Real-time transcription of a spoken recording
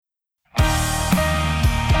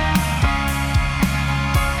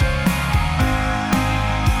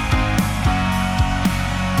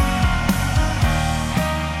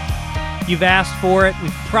You've asked for it.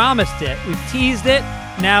 We've promised it. We've teased it.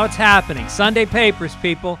 Now it's happening. Sunday Papers,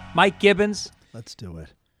 people. Mike Gibbons. Let's do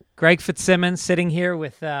it. Greg Fitzsimmons sitting here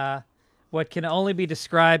with what can only be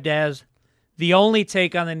described as the only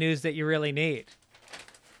take on the news that you really need.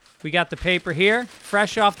 We got the paper here,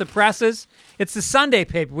 fresh off the presses. It's the Sunday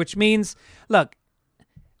paper, which means, look,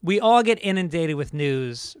 we all get inundated with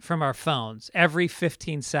news from our phones. Every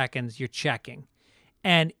 15 seconds, you're checking.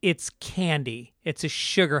 And it's candy. It's a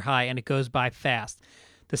sugar high, and it goes by fast.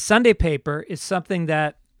 The Sunday paper is something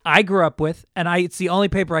that I grew up with, and it's the only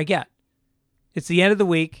paper I get. It's the end of the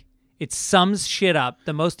week. It sums shit up,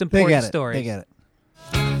 the most important stories. They get it.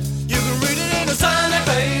 You can read it in the Sunday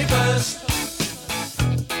papers.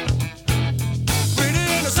 Read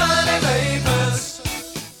it in the Sunday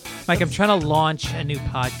papers. Mike, I'm trying to launch a new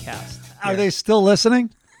podcast. Are they still listening?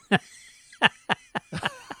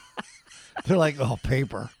 They're like, oh,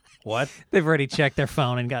 paper. What? They've already checked their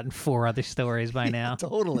phone and gotten 4 other stories by now.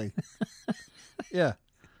 Totally. Yeah.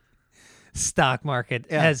 Stock market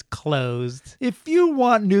has closed. If you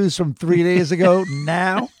want news from 3 days ago,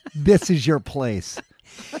 now this is your place.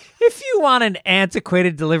 If you want an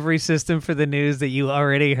antiquated delivery system for the news that you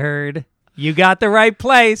already heard, you got the right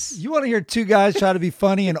place. You want to hear two guys try to be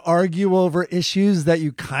funny and argue over issues that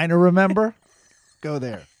you kind of remember? Go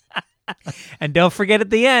there. And don't forget at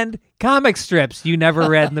the end, comic strips you never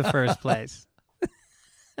read in the first place.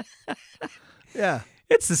 Yeah.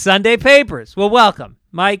 It's the Sunday Papers. Well, welcome.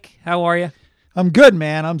 Mike, how are you? I'm good,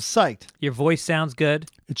 man. I'm psyched. Your voice sounds good.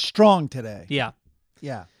 It's strong today. Yeah.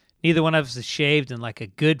 Yeah. Neither one of us is shaved in like a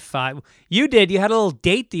good 5. You did. You had a little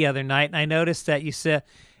date the other night, and I noticed that you said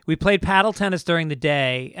we played paddle tennis during the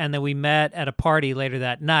day, and then we met at a party later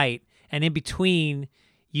that night, and in between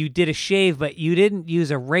you did a shave, but you didn't use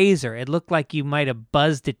a razor. It looked like you might have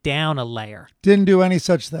buzzed it down a layer. Didn't do any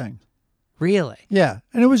such thing. Really? Yeah.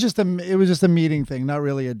 And it was just a meeting thing, not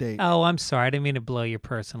really a date. Oh, I'm sorry. I didn't mean to blow your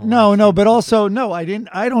personal No, life. but also, no,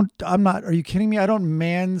 I'm not, are you kidding me? I don't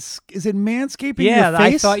is it manscaping your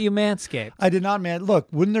I face? thought you manscaped. I did not, man. Look,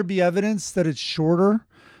 wouldn't there be evidence that it's shorter?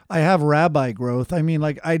 I have rabbi growth. I mean,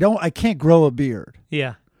 like, I can't grow a beard.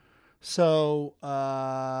 Yeah. So,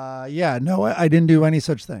 no, I didn't do any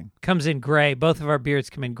such thing. Comes in gray. Both of our beards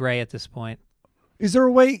come in gray at this point. Is there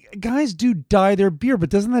a way guys do dye their beard, but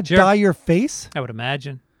doesn't that Sure. dye your face? I would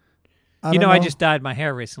imagine. I You don't know, I just dyed my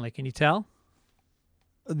hair recently. Can you tell?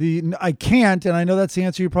 I can't, and I know that's the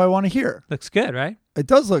answer you probably want to hear. Looks good, right? It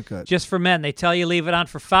does look good. Just for men. They tell you leave it on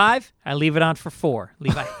for 5. I leave it on for 4.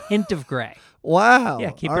 Leave a hint of gray. Wow. Yeah,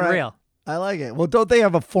 keep All it right. real. I like it. Well, don't they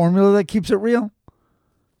have a formula that keeps it real?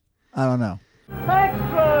 I don't know.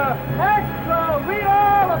 Extra! Extra! Read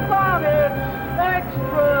all about it!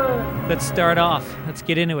 Extra! Let's start off. Let's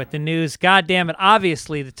get into it. The news. God damn it.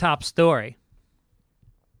 Obviously, the top story.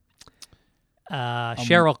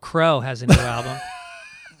 Sheryl Crow has a new album.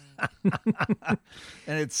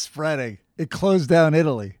 And it's spreading. It closed down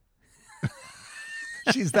Italy.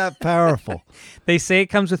 She's that powerful. They say it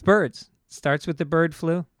comes with birds. Starts with the bird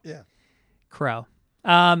flu. Yeah. Crow.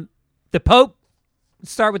 The Pope.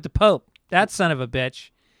 Let's start with the Pope. That son of a bitch.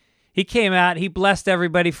 He came out. He blessed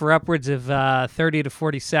everybody for upwards of 30 to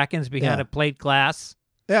 40 seconds behind Yeah. a plate glass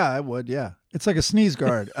Yeah, I would. Yeah. It's like a sneeze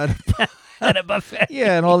guard. at a buffet.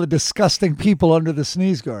 Yeah, and all the disgusting people under the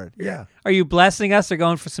sneeze guard. Yeah. Are you blessing us or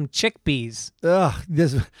going for some chickpeas? Ugh,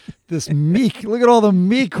 this meek. Look at all the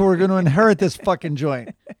meek who are going to inherit this fucking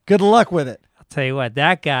joint. Good luck with it. I'll tell you what,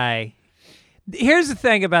 that guy. Here's the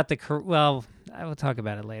thing about well, I will talk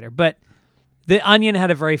about it later, but The Onion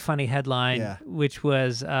had a very funny headline, which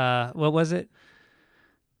was, what was it?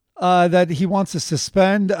 That he wants to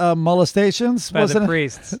suspend molestations. By wasn't the it?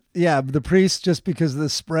 priests. Yeah, the priests, just because of the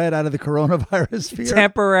spread out of the coronavirus fear.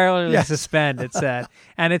 Temporarily Yes. suspend, it said.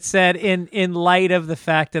 And it said in light of the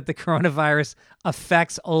fact that the coronavirus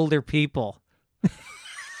affects older people.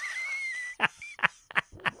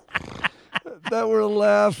 That we're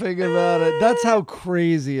laughing about it. That's how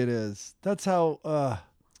crazy it is. That's how...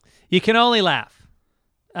 You can only laugh.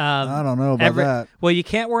 I don't know about that. Well, you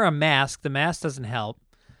can't wear a mask. The mask doesn't help.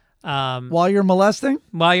 While you're molesting?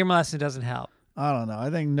 While you're molesting doesn't help. I don't know. I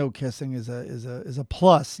think no kissing is a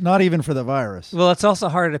plus. Not even for the virus. Well, it's also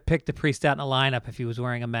harder to pick the priest out in a lineup if he was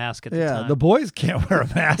wearing a mask at the time. Yeah, the boys can't wear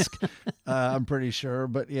a mask. I'm pretty sure,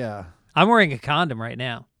 but yeah. I'm wearing a condom right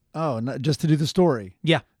now. Oh, just to do the story.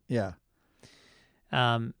 Yeah. Yeah.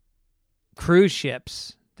 Cruise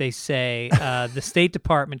ships, they say, the State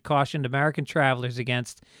Department cautioned American travelers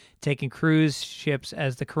against taking cruise ships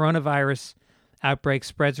as the coronavirus outbreak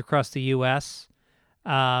spreads across the U.S.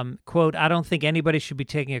 Quote, I don't think anybody should be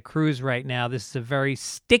taking a cruise right now. This is a very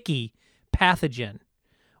sticky pathogen,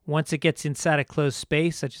 once it gets inside a closed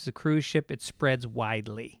space, such as a cruise ship, it spreads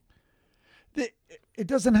widely. It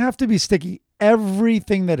doesn't have to be sticky.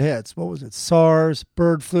 Everything that hits, what was it? SARS,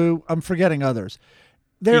 bird flu. I'm forgetting others.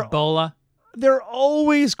 Ebola. They're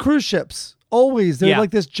always cruise ships. Always. They're Yeah.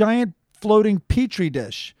 like this giant floating petri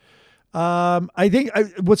dish. I think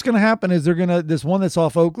what's going to happen is this one that's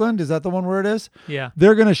off Oakland. Is that the one where it is? Yeah.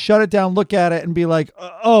 They're going to shut it down, look at it, and be like,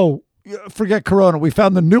 oh, forget Corona. We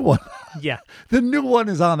found the new one. Yeah. The new one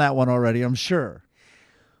is on that one already, I'm sure.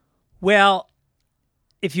 Well,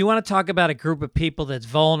 if you want to talk about a group of people that's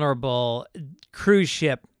vulnerable, cruise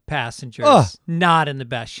ship passengers, Ugh. not in the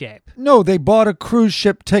best shape. No, they bought a cruise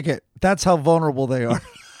ship ticket. That's how vulnerable they are.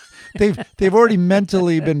 They've already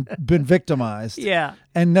mentally been victimized. Yeah.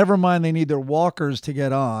 And never mind, they need their walkers to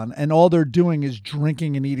get on, and all they're doing is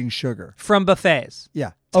drinking and eating sugar. From buffets.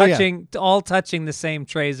 Yeah. All touching the same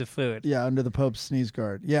trays of food. Yeah, under the Pope's sneeze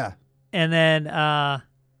guard. Yeah. And then,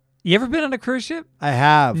 you ever been on a cruise ship? I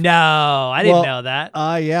have. No, I didn't know that.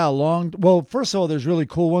 Yeah, well, first of all, there's really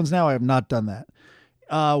cool ones now. I have not done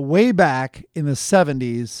that. Way back in the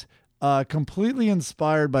 70s, completely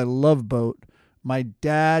inspired by Love Boat, my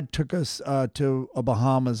dad took us to a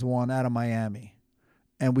Bahamas one out of Miami.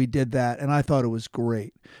 And we did that, and I thought it was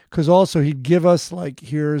great. Because also, he'd give us, like,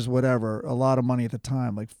 here's whatever, a lot of money at the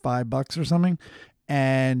time, like $5 or something.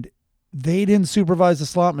 And they didn't supervise the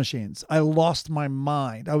slot machines. I lost my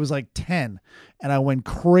mind. I was like 10, and I went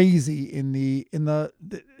crazy in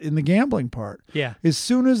the gambling part. Yeah. As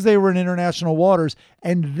soon as they were in international waters,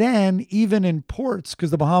 and then even in ports,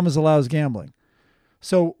 because the Bahamas allows gambling.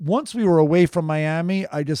 So once we were away from Miami,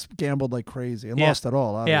 I just gambled like crazy and lost it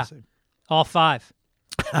all, obviously. All 5.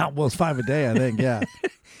 Well, it's 5 a day, I think. Yeah.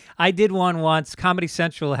 I did one once. Comedy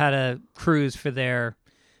Central had a cruise for their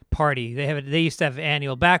party. They used to have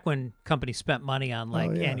annual, back when companies spent money on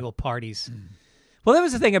annual parties. Well, that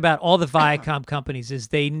was the thing about all the Viacom companies is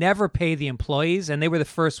they never pay the employees, and they were the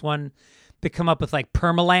first one to come up with like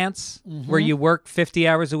Permalance, where you work 50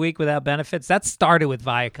 hours a week without benefits. That started with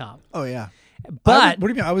Viacom. Oh, yeah. But what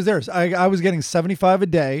do you mean? I was there. I was getting $75 a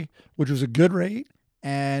day, which was a good rate,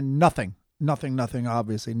 and nothing,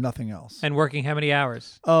 obviously, nothing else. and working how many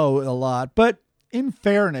hours? Oh, a lot. But in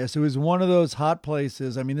fairness, it was one of those hot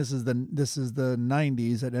places. I mean, this is the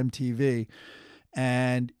 90s at MTV,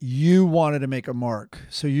 and you wanted to make a mark.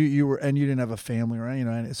 So you were, and you didn't have a family,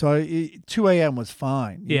 right? So 2 a.m. was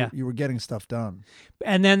fine. You were getting stuff done.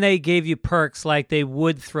 And then they gave you perks, like they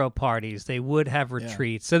would throw parties, they would have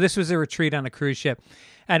retreats. So this was a retreat on a cruise ship,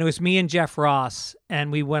 and it was me and Jeff Ross,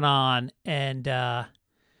 and we went on, and I'll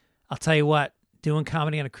tell you what, doing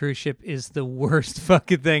comedy on a cruise ship is the worst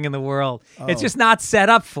fucking thing in the world. Oh. It's just not set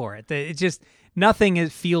up for it. It just, nothing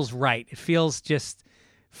feels right. It feels just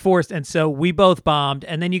forced. And so we both bombed,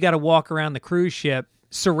 and then you got to walk around the cruise ship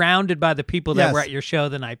surrounded by the people that Yes. were at your show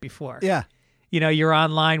the night before. Yeah. You're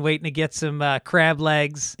online waiting to get some crab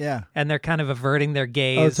legs. Yeah. And they're kind of averting their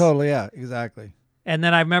gaze. Oh, totally. Yeah, exactly. And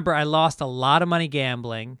then I remember I lost a lot of money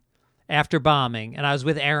gambling after bombing, and I was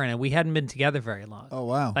with Aaron, and we hadn't been together very long. Oh,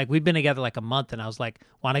 wow. Like, we'd been together like a month, and I was like,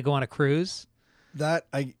 want to go on a cruise?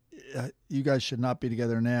 You guys should not be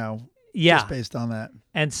together now. Yeah. Just based on that.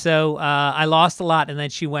 And so I lost a lot, and then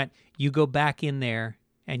she went, you go back in there,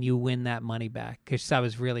 and you win that money back, because I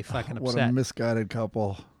was really fucking What upset. a misguided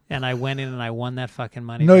couple. And I went in and I won that fucking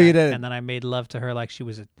money. No, back. you didn't. And then I made love to her like she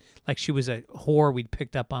was a whore we'd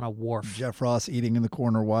picked up on a wharf. Jeff Ross eating in the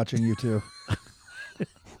corner watching you two.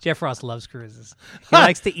 Jeff Ross loves cruises. He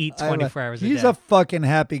likes to eat 24 hours a day. He's a fucking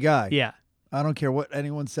happy guy. Yeah. I don't care what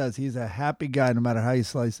anyone says. He's a happy guy no matter how you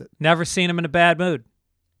slice it. Never seen him in a bad mood.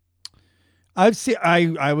 I've seen.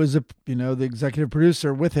 I was the executive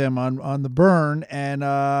producer with him on The Burn, and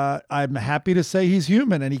I'm happy to say he's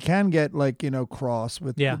human, and he can get cross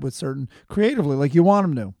with certain creatively, like you want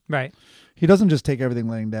him to. Right. He doesn't just take everything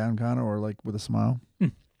laying down, kind of, or like with a smile.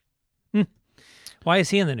 Why is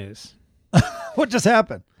he in the news? What just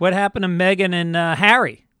happened? What happened to Meghan and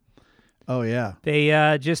Harry? Oh yeah,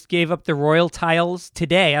 They just gave up their royal titles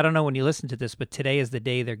today. I don't know when you listen to this, but today is the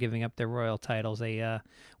day they're giving up their royal titles.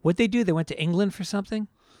 What'd they do? They went to England for something?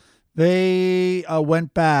 they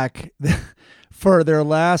went back for their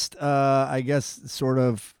last, I guess, sort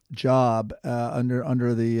of job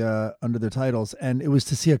under their titles, and it was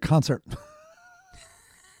to see a concert.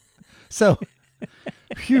 So,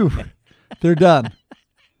 phew, they're done.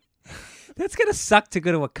 That's gonna suck to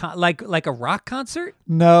go to like a rock concert.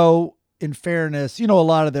 No, in fairness, a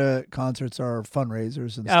lot of the concerts are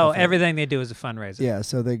fundraisers and stuff. Oh, like everything they do is a fundraiser. that. Yeah,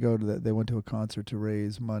 so they went to a concert to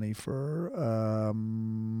raise money for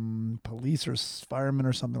police or firemen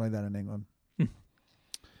or something like that in England.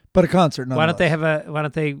 But a concert, Why don't nonetheless. Why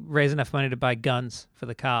don't they raise enough money to buy guns for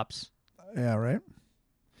the cops? Yeah, right.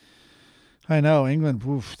 I know England.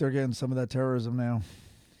 Oof, they're getting some of that terrorism now.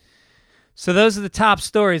 So those are the top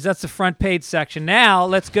stories. That's the front page section. Now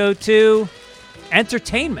let's go to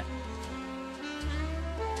entertainment.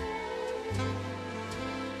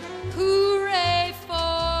 Hooray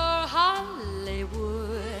for Hollywood.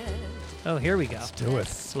 Oh, here we go. Do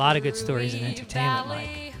it. A lot of good stories in entertainment,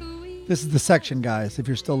 Mike. This is the section, guys. If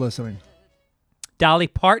you're still listening, Dolly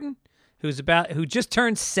Parton, who just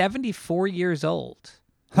turned 74 years old.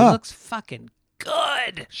 Who Huh. looks fucking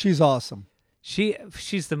good. she's awesome.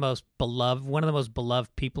 She's the most beloved, one of the most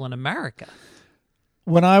beloved people in America.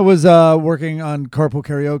 When I was working on Carpool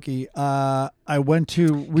Karaoke, I went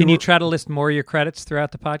to. Can you try to list more of your credits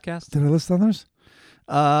throughout the podcast? Did I list others?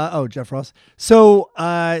 Jeff Ross. So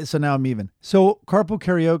now I'm even. So Carpool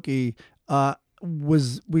Karaoke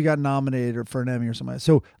we got nominated for an Emmy or something.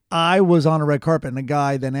 So I was on a red carpet, and a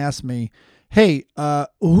guy then asked me, "Hey,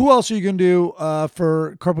 who else are you gonna do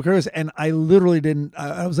for Carpool Karaoke?" And I literally didn't.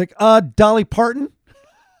 I was like, Dolly Parton,"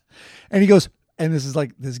 and he goes, and this is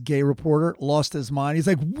like this gay reporter lost his mind. He's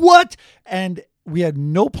like, "What?" And we had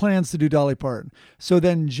no plans to do Dolly Parton. So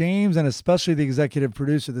then James and especially the executive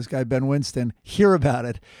producer, this guy Ben Winston, hear about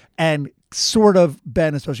it, and sort of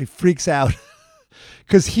Ben especially freaks out.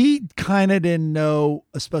 Because he kind of didn't know,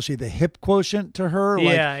 especially the hip quotient to her,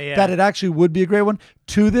 Yeah. that it actually would be a great one.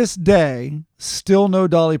 To this day, still no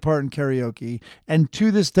Dolly Parton karaoke. And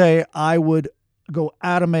to this day, I would go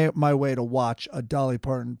out of my way to watch a Dolly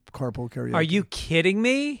Parton carpool karaoke. Are you kidding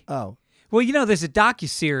me? Oh, Well, there's a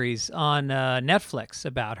docuseries on Netflix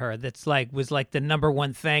about her that's was the number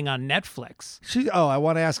one thing on Netflix. I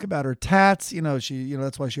want to ask about her tats.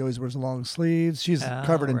 That's why she always wears long sleeves. She's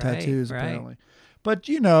covered in right, tattoos, right. apparently. But,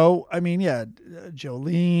 Jolene,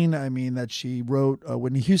 that she wrote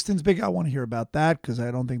Whitney Houston's big. I want to hear about that because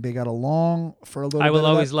I don't think they got along for a little bit. I Will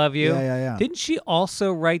of Always that. Love You. Yeah. Didn't she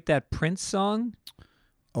also write that Prince song?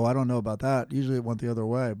 Oh, I don't know about that. Usually it went the other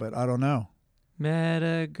way, but I don't know. Met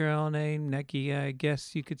a girl named Nikki, I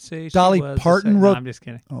guess you could say. Dolly she was Parton No, wrote- I'm just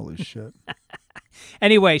kidding. Holy shit.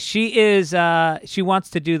 Anyway, she wants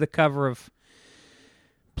to do the cover of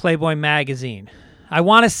Playboy magazine. I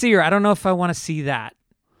want to see her. I don't know if I want to see that.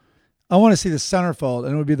 I want to see the centerfold,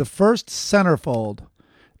 and it would be the first centerfold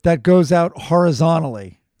that goes out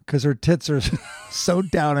horizontally because her tits are so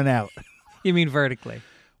down and out. You mean vertically?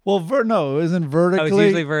 Well, no, it isn't vertically. Oh, it's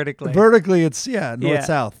usually vertically. Vertically, it's north Yeah.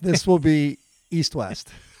 south. This will be east west.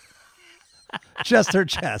 Just her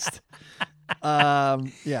chest.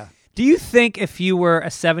 Yeah. Do you think if you were a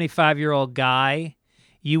 75-year-old guy,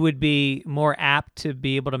 you would be more apt to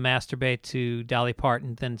be able to masturbate to Dolly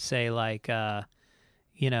Parton than say a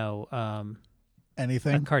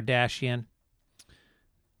Anything? Kardashian?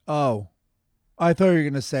 Oh, I thought you were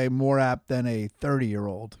going to say more apt than a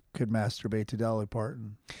 30-year-old could masturbate to Dolly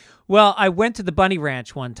Parton. Well, I went to the Bunny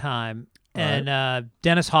Ranch one time, and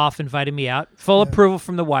Dennis Hoff invited me out. Full approval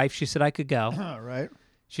from the wife. She said I could go. All right.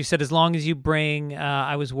 She said as long as you bring.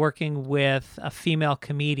 I was working with a female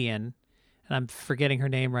comedian, and I'm forgetting her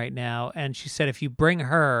name right now. And she said if you bring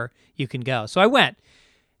her, you can go. So I went,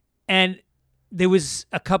 and there was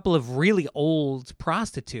a couple of really old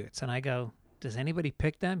prostitutes, and I go, does anybody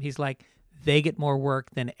pick them? He's like, they get more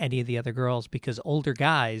work than any of the other girls because older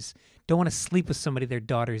guys don't want to sleep with somebody their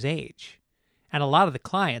daughter's age. And a lot of the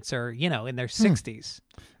clients are, in their 60s.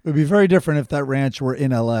 It would be very different if that ranch were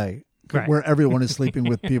in L.A., Right. where everyone is sleeping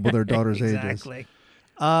with people their daughter's ages. Exactly.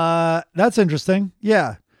 That's interesting.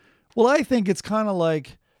 Yeah. Well, I think it's kind of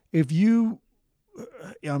like if you,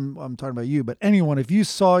 I'm talking about you, but anyone, if you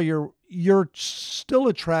saw you're still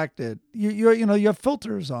attracted, you have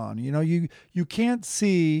filters on, you can't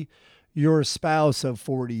see your spouse of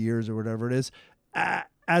 40 years or whatever it is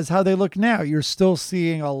as how they look now. You're still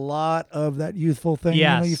seeing a lot of that youthful thing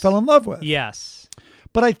Yes. you fell in love with. Yes.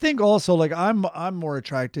 But I think also I'm more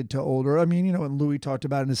attracted to older. I mean, when Louis talked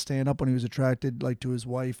about in his stand up when he was attracted to his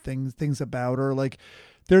wife, things about her,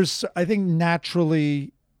 there's, I think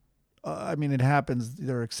naturally, it happens,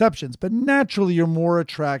 there are exceptions, but naturally you're more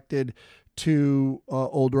attracted to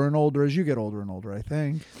older and older as you get older and older, I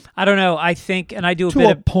think. I don't know. I think, and I do To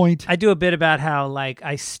a point. I do a bit about how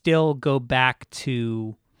I still go back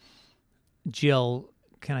to Jill.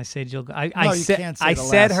 Can I say Jill? No, you can't say I the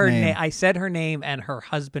said last her name. I said her name, and her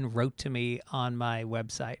husband wrote to me on my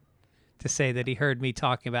website to say that he heard me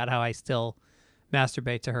talking about how I still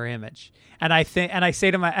masturbate to her image. And I think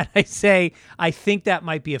that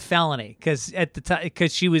might be a felony because at the time,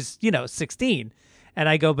 because she was 16, And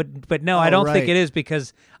I go, but no, I don't think it is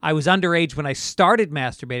because I was underage when I started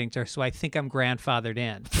masturbating to her, so I think I'm grandfathered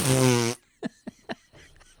in.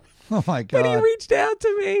 Oh my God. But he reached out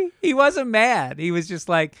to me. He wasn't mad. He was just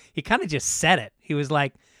like, he kind of just said it. He was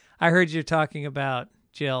like, I heard you're talking about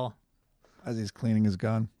Jill. As he's cleaning his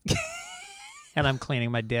gun. And I'm cleaning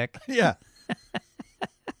my dick. Yeah.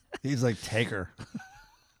 He's like, take her.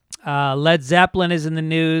 Led Zeppelin is in the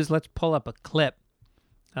news. Let's pull up a clip.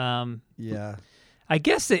 Yeah. I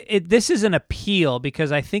guess this is an appeal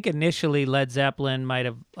because I think initially Led Zeppelin might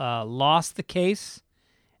have lost the case,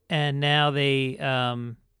 and now they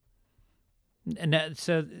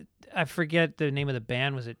so I forget the name of the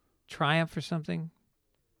band. Was it Triumph or something?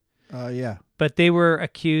 Yeah. But they were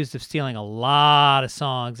accused of stealing a lot of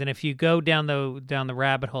songs, and if you go down the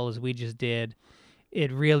rabbit hole as we just did,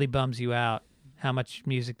 it really bums you out how much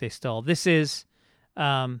music they stole. This is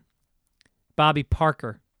Bobby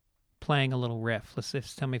Parker playing a little riff.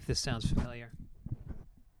 Let's tell me if this sounds familiar.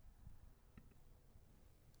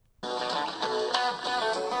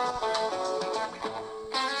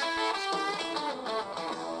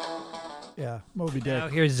 Yeah. Moby Dick. Now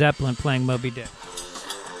here's Zeppelin playing Moby Dick.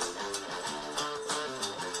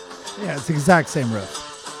 Yeah, it's the exact same riff.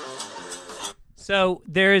 So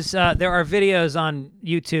there are videos on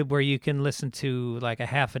YouTube where you can listen to like a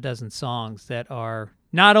half a dozen songs that are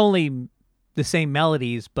not only the same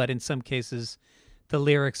melodies, but in some cases the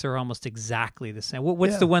lyrics are almost exactly the same.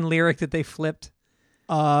 What's the one lyric that they flipped?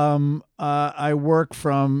 I work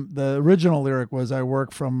from the original lyric was I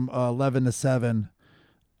work from 11 to 7,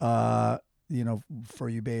 for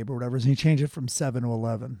you, babe, or whatever. And he changed it from 7 to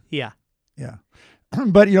 11. Yeah. Yeah.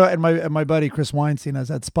 But and my buddy Chris Weinstein has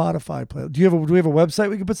that Spotify play. Do we have a website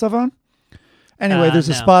we can put stuff on? Anyway, there's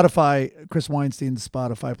a Spotify. Chris Weinstein's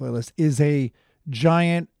Spotify playlist is a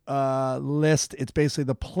giant list. It's basically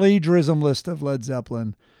the plagiarism list of Led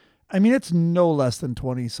Zeppelin. I mean, it's no less than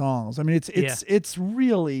 20 songs. I mean, it's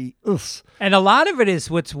really ugh. And a lot of it is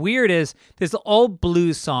what's weird is there's the old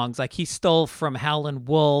blues songs like he stole from Howlin'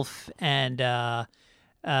 Wolf and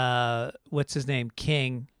what's his name,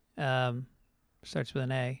 King. Starts with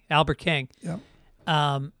an A. Albert King. Yeah.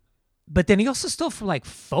 But then he also stole from like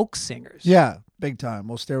folk singers. Yeah, big time.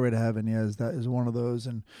 Well, Stairway to Heaven, is one of those,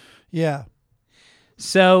 and yeah.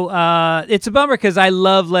 So it's a bummer because I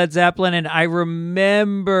love Led Zeppelin, and I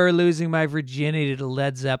remember losing my virginity to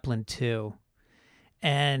Led Zeppelin 2.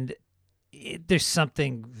 And there's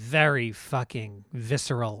something very fucking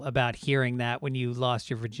visceral about hearing that when you lost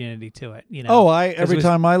your virginity to it. You know? Every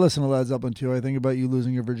time I listen to Led Zeppelin 2, I think about you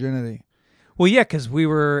losing your virginity. Well, yeah, because we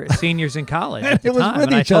were seniors in college at the it was time, with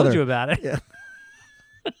and I each told other. you about it. Yeah.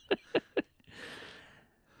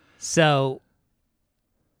 So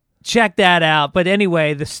check that out. But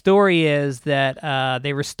anyway, the story is that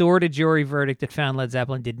they restored a jury verdict that found Led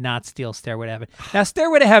Zeppelin did not steal Stairway to Heaven. Now,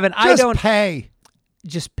 Stairway to Heaven, Just pay.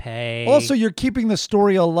 pay. Also, you're keeping the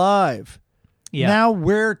story alive. Yeah. Now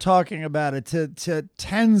we're talking about it to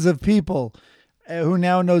tens of people who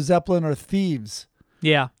now know Zeppelin are thieves.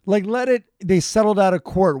 Yeah. Like, they settled out of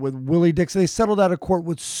court with Willie Dixon. They settled out of court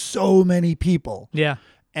with so many people. Yeah.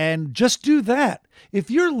 And just do that. If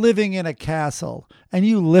you're living in a castle and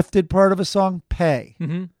you lifted part of a song, pay.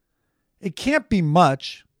 Mm-hmm. It can't be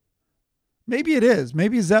much. Maybe it is.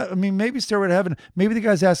 Maybe Stairway to Heaven. Maybe the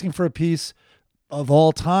guy's asking for a piece of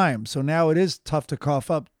all time. So now it is tough to cough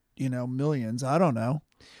up, millions. I don't know.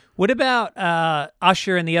 What about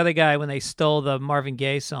Usher and the other guy when they stole the Marvin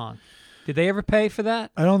Gaye song? Did they ever pay for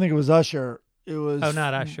that? I don't think it was Usher. It was... Oh,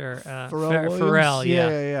 not Usher. Pharrell,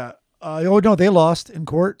 Yeah. No, they lost in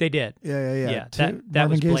court. They did. Yeah. That Marvin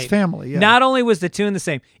was Gaye's blatant. family. Yeah. Not only was the tune the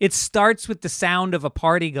same, it starts with the sound of a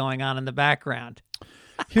party going on in the background.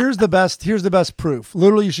 Here's the best proof.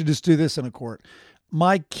 Literally, you should just do this in a court.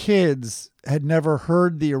 My kids had never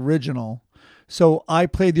heard the original, so I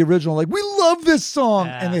played the original. Like, we love this song,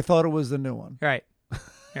 and they thought it was the new one. Right.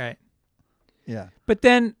 Yeah. But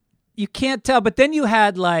then you can't tell. But then you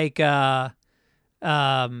had like David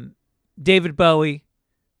Bowie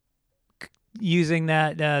using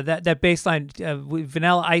that bass line.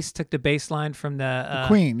 Vanilla Ice took the bass line from the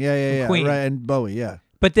Queen. Yeah. Queen. Right, and Bowie. Yeah.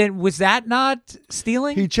 But then was that not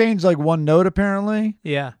stealing? He changed like one note apparently.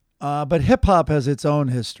 Yeah. But hip hop has its own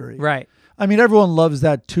history. Right. I mean, everyone loves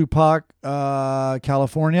that Tupac,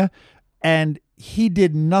 California, and he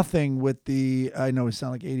did nothing with the. I know we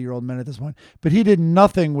sound like 80-year-old men at this point, but he did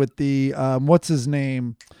nothing with the. What's his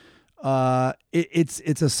name?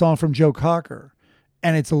 It's a song from Joe Cocker,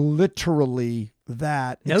 and it's literally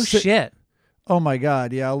that. No shit. Oh my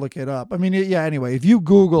God! Yeah, I'll look it up. I mean, yeah. Anyway, if you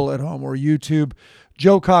Google at home or YouTube,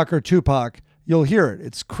 Joe Cocker Tupac, you'll hear it.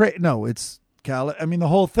 It's I mean, the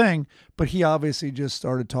whole thing. But he obviously just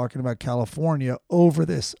started talking about California over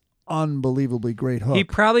this unbelievably great hook. He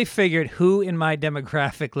probably figured who in my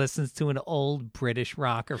demographic listens to an old British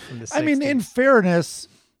rocker from the 60s. I mean, in fairness,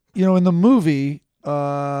 in the movie Straight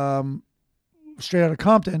Outta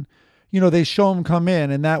Compton, they show him come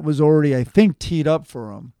in, and that was already, I think, teed up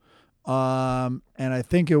for him. And I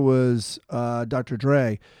think it was Dr.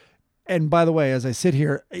 Dre. And by the way, as I sit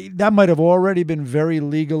here, that might have already been very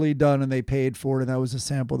legally done, and they paid for it, and that was a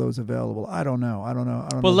sample that was available. I don't know.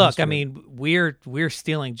 Well, look, I mean, we're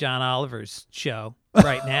stealing John Oliver's show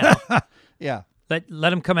right now. Yeah.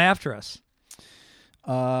 Let him come after us.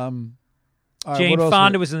 All right, Jane what else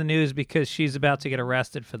Fonda was in the news because she's about to get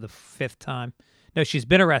arrested for the 5th time. No, she's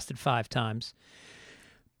been arrested 5 times.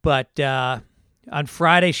 But on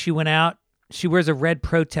Friday, she went out. She wears a red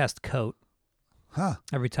protest coat. Huh.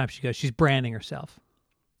 Every time she goes, she's branding herself.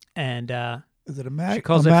 And Is it a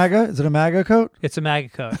MAGA? Is it a MAGA coat? It's a MAGA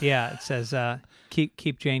coat. Yeah, it says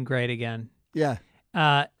keep Jane great again. Yeah.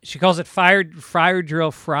 She calls it Fire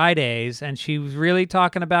Drill Fridays, and she was really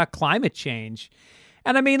talking about climate change.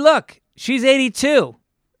 And I mean, look, she's 82.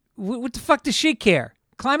 What the fuck does she care?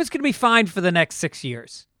 Climate's going to be fine for the next 6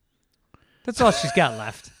 years. That's all she's got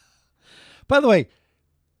left. By the way,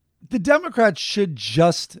 the Democrats should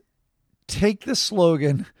just take the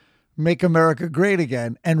slogan, "Make America Great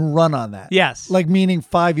Again," and run on that. Yes. Like, meaning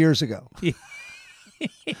 5 years ago.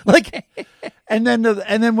 Like, and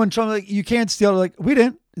then when Trump, like, you can't steal, like, we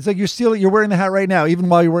didn't. It's like, you're wearing the hat right now, even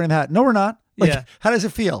while you're wearing the hat. No, we're not. Like, Yeah. How does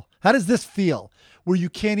it feel? How does this feel? Where you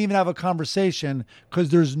can't even have a conversation because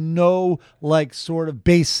there's no, like, sort of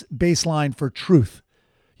baseline for truth.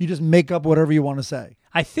 You just make up whatever you want to say.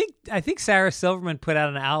 I think Sarah Silverman put out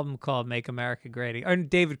an album called "Make America Great Again," or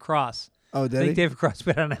David Cross. Oh, I did think he? David Cross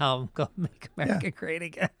put out an album called "Make America Great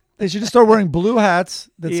Again." They should just start wearing blue hats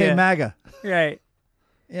that say Yeah. MAGA. Right.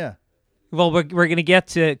 Yeah. Well, we're going to get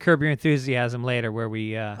to Curb Your Enthusiasm later, where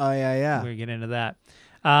we Oh, yeah. we get into that.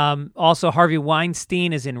 Also, Harvey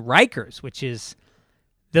Weinstein is in Rikers, which is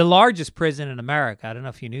the largest prison in America. I don't know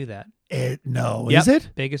if you knew that. No, Yep. is it?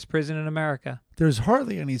 Biggest prison in America. There's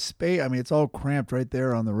hardly any space. I mean, it's all cramped right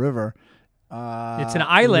there on the river. It's an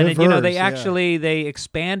island, and they rivers, they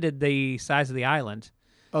expanded the size of the island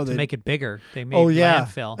to to make it bigger. They made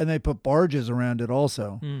landfill. and they put barges around it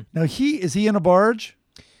also. Mm. Now is he in a barge?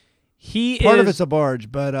 Part of it's a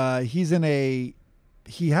barge, but he has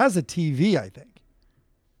a TV, I think.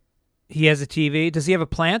 He has a TV. Does he have a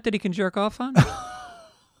plant that he can jerk off on?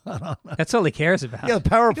 I don't know. That's all he cares about. Yeah, the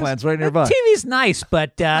power plant's right nearby. TV's nice,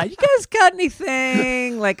 but you guys got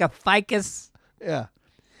anything like a ficus? Yeah.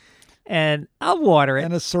 And I'll water it.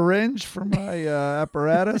 And a syringe for my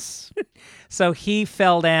apparatus. So he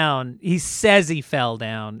fell down. He says he fell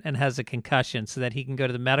down and has a concussion so that he can go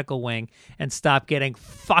to the medical wing and stop getting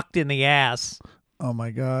fucked in the ass. Oh, my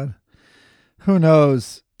God. Who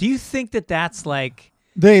knows? Do you think that that's like...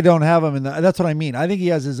 They don't have him in that's what I mean. I think he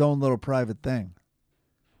has his own little private thing.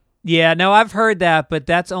 Yeah, no, I've heard that, but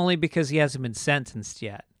that's only because he hasn't been sentenced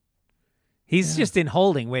yet. He's just in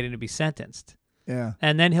holding, waiting to be sentenced. Yeah.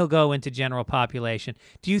 And then he'll go into general population.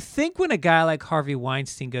 Do you think when a guy like Harvey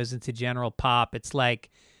Weinstein goes into general pop, it's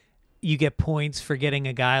like you get points for getting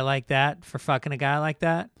a guy like that, for fucking a guy like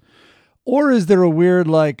that? Or is there a weird,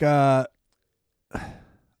 like, I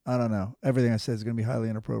don't know. Everything I said is going to be highly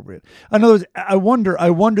inappropriate. In other words, I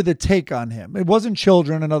wonder the take on him. It wasn't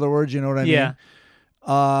children, in other words, you know what I mean? Yeah.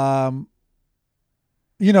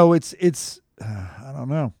 It's I don't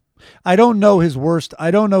know. I don't know his worst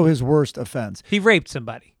offense. He raped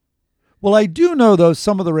somebody. Well, I do know though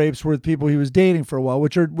some of the rapes were with people he was dating for a while,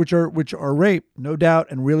 which are rape, no doubt,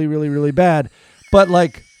 and really, really, really bad. But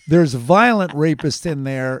like, there's violent rapists in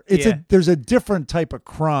there. There's a different type of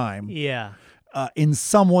crime. Yeah. In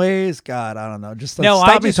some ways, God, I don't know. Just like, No, stop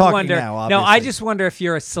I me just talking wonder. now. No, I obviously. just wonder if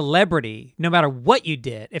you're a celebrity, no matter what you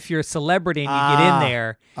did. If you're a celebrity and you get in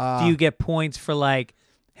there, do you get points for like,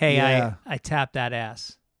 hey, Yeah. I tapped that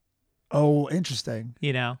ass? Oh, interesting.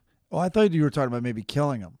 You know? Oh, I thought you were talking about maybe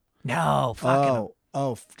killing him. No, fucking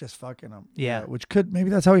him. Just fucking him. Yeah. Which maybe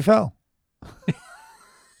that's how he fell.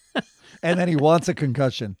 And then he wants a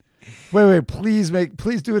concussion. Wait, please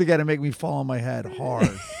do it again and make me fall on my head hard.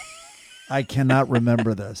 I cannot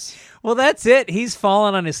remember this. Well, that's it. He's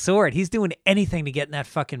falling on his sword. He's doing anything to get in that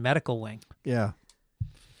fucking medical wing. Yeah.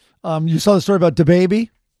 You saw the story about DaBaby?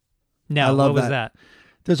 No, I love what was that. that?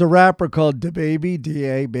 There's a rapper called DaBaby,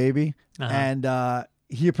 D-A Baby, Uh-huh. and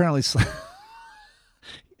he apparently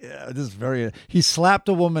yeah, this is he slapped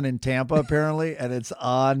a woman in Tampa apparently, and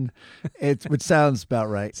which sounds about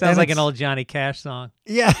right. Sounds And like an it's- old Johnny Cash song.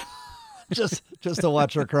 Yeah. just to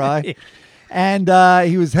watch her cry. And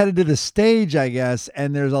he was headed to the stage, I guess,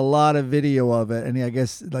 and there's a lot of video of it. And I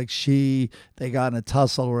guess like they got in a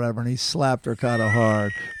tussle or whatever, and he slapped her kind of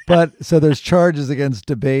hard. But so there's charges against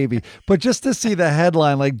DaBaby. But just to see the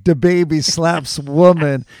headline, like DaBaby slaps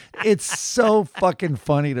woman, it's so fucking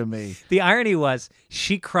funny to me. The irony was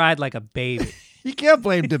she cried like a baby. You can't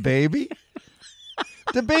blame DaBaby.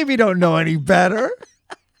 DaBaby don't know any better.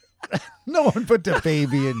 No one put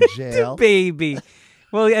DaBaby in jail. Baby.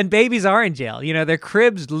 Well, and babies are in jail. You know, their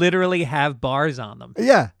cribs literally have bars on them.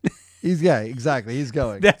 Yeah. Exactly. He's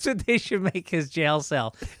going. That's what they should make his jail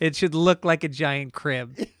cell. It should look like a giant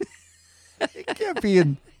crib. He can't be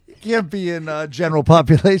in general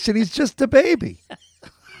population. He's just a baby.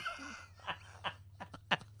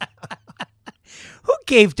 Who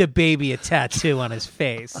gave DaBaby a tattoo on his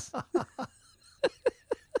face?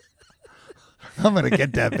 I'm gonna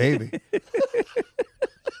get that baby.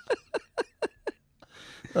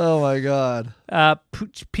 Oh my God.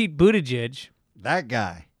 Pete Buttigieg. That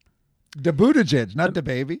guy. The Buttigieg, not the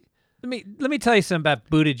baby. Let me tell you something about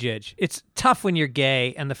Buttigieg. It's tough when you're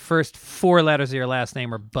gay and the first 4 letters of your last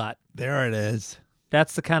name are butt. There it is.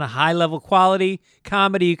 That's the kind of high-level quality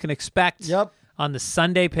comedy you can expect on the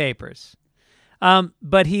Sunday papers.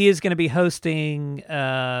 But he is going to be hosting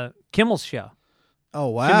Kimmel's show. Oh,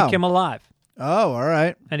 wow. Kimmel Live. Oh, all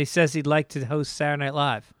right. And he says he'd like to host Saturday Night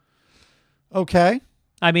Live. Okay.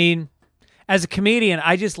 I mean, as a comedian,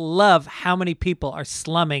 I just love how many people are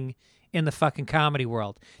slumming in the fucking comedy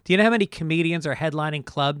world. Do you know how many comedians are headlining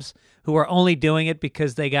clubs who are only doing it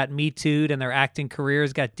because they got Me Too'd and their acting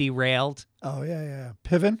careers got derailed? Oh, yeah.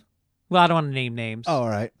 Piven? Well, I don't want to name names. Oh, all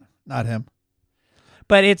right. Not him.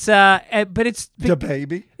 But it's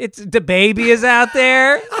DaBaby. It's DaBaby is out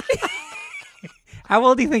there. How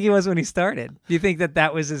old do you think he was when he started? Do you think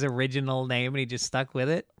that was his original name and he just stuck with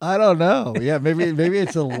it? I don't know. Yeah, maybe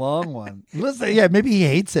it's a long one. Listen, yeah, maybe he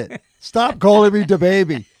hates it. Stop calling me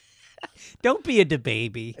DaBaby. Don't be a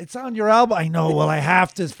DaBaby. It's on your album. I know. Well, I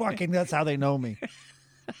have to. Fucking, that's how they know me.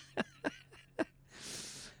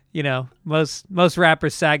 You know, most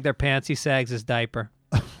rappers sag their pants. He sags his diaper.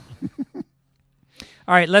 All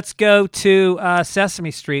right, let's go to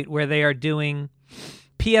Sesame Street, where they are doing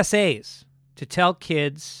PSAs to tell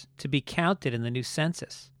kids to be counted in the new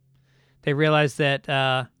census. They realized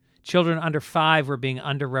that children under 5 were being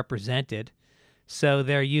underrepresented, so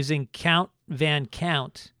they're using Count Van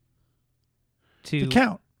Count to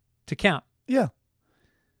count. To count. Yeah.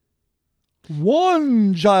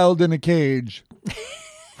 One child in a cage.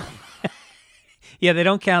 Yeah, they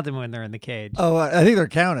don't count them when they're in the cage. Oh, I think they're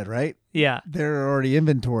counted, right? Yeah. They're already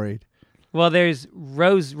inventoried. Well, there's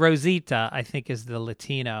Rosita, I think, is the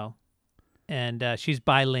Latino, and she's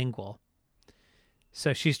bilingual.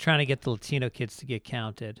 So she's trying to get the Latino kids to get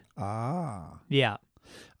counted. Ah. Yeah.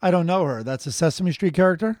 I don't know her. That's a Sesame Street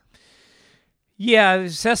character? Yeah,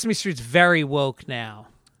 Sesame Street's very woke now.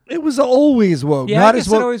 It was always woke. Yeah, not I guess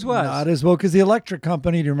as woke, it always was. Not as woke as the Electric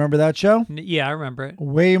Company. Do you remember that show? Yeah, I remember it.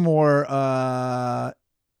 Way more.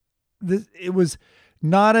 It was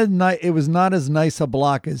not as nice a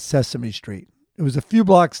block as Sesame Street. It was a few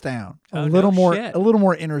blocks down. Oh, a little no shit. a little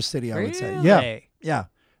more inner city, I would say. Yeah, Really? yeah,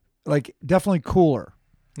 like definitely cooler.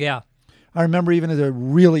 Yeah. I remember even as a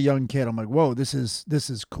really young kid, I'm like, whoa, this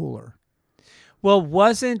is cooler. Well,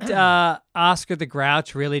 wasn't Oscar the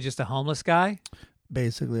Grouch really just a homeless guy?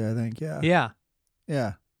 Basically, I think, yeah.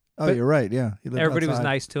 Yeah. Oh, But you're right. Yeah, he lived Everybody was outside.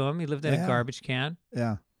 nice to him. He lived in a Yeah. garbage can.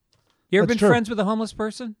 Yeah. You ever That's been true. friends with a homeless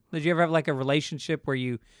person? Did you ever have like a relationship where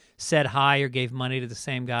you said hi or gave money to the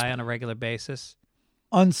same guy on a regular basis?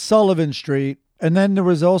 On Sullivan Street, and then there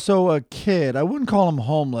was also a kid. I wouldn't call him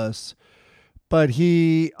homeless, but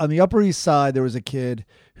he on the Upper East Side. There was a kid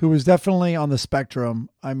who was definitely on the spectrum.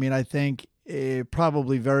 I mean, I think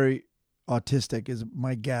probably very autistic is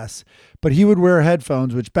my guess. But he would wear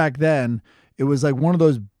headphones, which back then it was like one of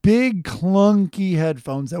those big clunky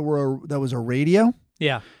headphones that was a radio.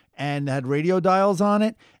 Yeah. And had radio dials on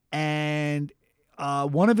it. And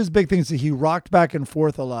one of his big things is he rocked back and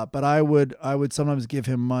forth a lot, but I would sometimes give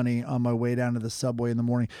him money on my way down to the subway in the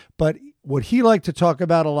morning. But what he liked to talk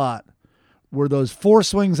about a lot were those 4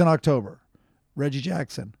 swings in October. Reggie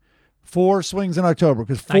Jackson. 4 swings in October.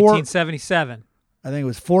 Because 1977. I think it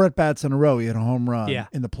was 4 at-bats in a row. He had a home run Yeah.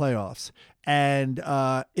 in the playoffs. And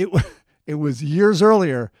it was years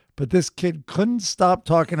earlier, but this kid couldn't stop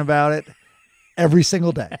talking about it every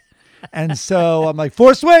single day. And so I'm like,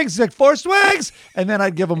 4 swings. He's like, 4 swings. And then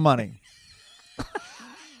I'd give him money.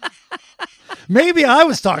 Maybe I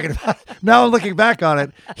was talking about it. Now I'm looking back on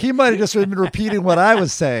it. He might have just been repeating what I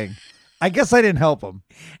was saying. I guess I didn't help him.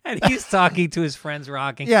 And he's talking to his friends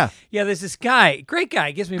rocking. Yeah. Yeah, there's this guy, great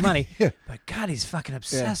guy, gives me money. Yeah. But God, he's fucking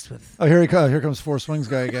obsessed with. Oh, here he comes. Here comes Four Swings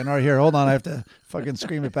guy again. All right, here, hold on. I have to fucking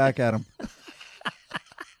scream it back at him.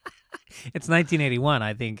 It's 1981.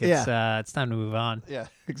 I think it's time to move on. Yeah,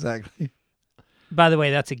 exactly. By the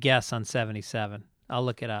way, that's a guess on 77. I'll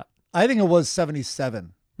look it up. I think it was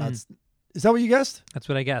 77. Is that what you guessed? That's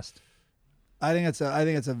what I guessed. I think it's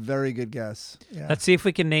a very good guess. Yeah. Let's see if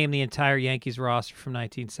we can name the entire Yankees roster from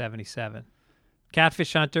 1977.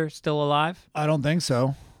 Catfish Hunter still alive? I don't think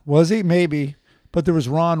so. Was he? Maybe. But there was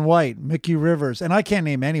Ron White, Mickey Rivers, and I can't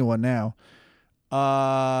name anyone now.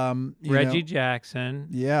 Reggie Jackson.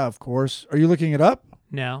 Yeah, of course. Are you looking it up?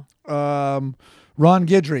 No. Ron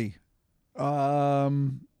Guidry.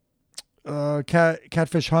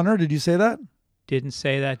 Catfish Hunter. Did you say that? Didn't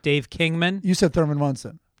say that. Dave Kingman. You said Thurman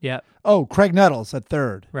Munson. Yep. Oh, Craig Nettles at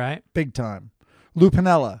third. Right. Big time. Lou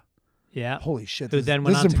Piniella. Yeah. Holy shit. Who This, then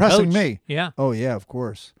went this on is to impressing coach. me. Yeah. Oh, yeah, of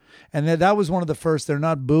course. And that was one of the first. They're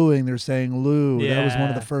not booing. They're saying Lou. That was one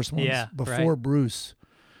of the Yeah. first ones Yeah, before right. Bruce.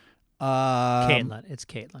 Caitlin. It's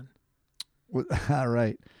Caitlin. All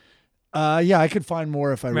right. Yeah, I could find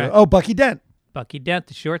more if I Right. wrote. Oh, Bucky Dent Bucky Dent,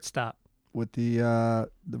 the shortstop. with the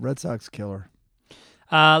Red Sox killer.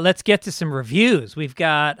 Let's get to some reviews. We've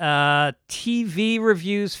got TV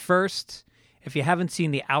reviews first. If you haven't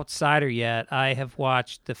seen The Outsider yet, I have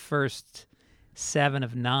watched the first 7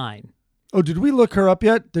 of 9. Oh, did we look her up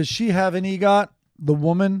yet? Does she have an EGOT? The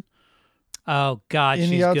woman Oh God, in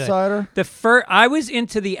she's The good. Outsider? I was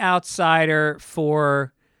into The Outsider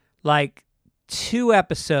for like 2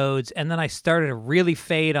 episodes, and then I started to really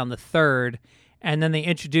fade on the third, and then they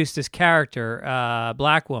introduced this character,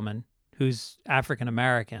 black woman who's African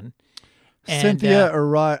American. Cynthia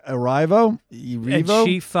Erivo? And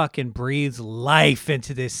she fucking breathes life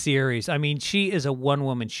into this series. I mean, she is a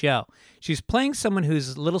one-woman show. She's playing someone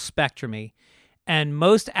who's a little spectrumy, and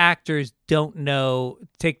most actors don't know.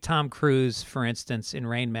 Take Tom Cruise, for instance, in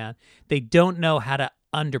Rain Man. They don't know how to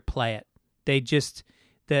underplay it. They just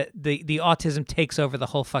the autism takes over the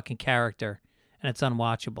whole fucking character, and it's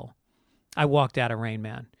unwatchable. I walked out of Rain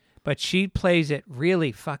Man, but she plays it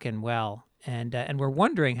really fucking well. And we're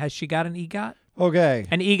wondering, has she got an EGOT? Okay.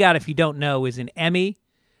 An EGOT, if you don't know, is an Emmy,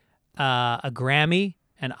 a Grammy,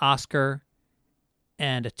 an Oscar,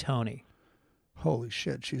 and a Tony. Holy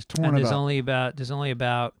shit, she's torn And it there's up. only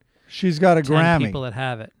about She's got a 10 Grammy. people that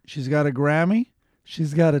have it. She's got a Grammy.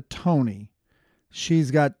 She's got a Tony. She's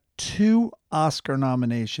got 2 Oscar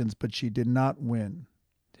nominations, but she did not win.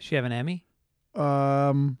 Does she have an Emmy?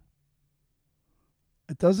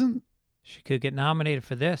 It doesn't. She could get nominated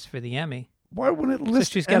for the Emmy. Why wouldn't it So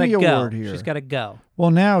list she's got to Emmy go. award here? She's got to go.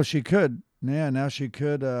 Well, now she could. Yeah, now she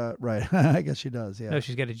could. Right. I guess she does. Yeah. No,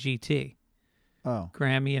 she's got a GT, Oh,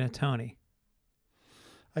 Grammy, and a Tony.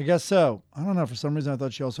 I guess so. I don't know. For some reason, I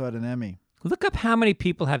thought she also had an Emmy. Look up how many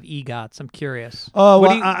people have EGOTs. I'm curious. Oh, What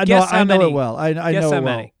well, do you- I guess how know many? it well. I Guess know how it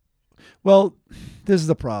well. many? Well, this is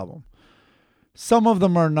the problem. Some of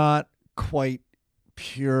them are not quite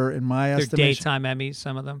pure in my They're estimation. daytime Emmys,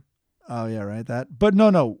 some of them. Oh, yeah, right. That. But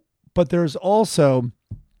no. But there's also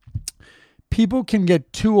people can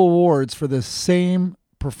get 2 awards for the same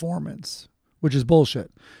performance, which is bullshit.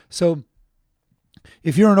 So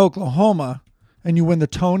if you're in Oklahoma and you win the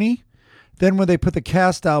Tony, then when they put the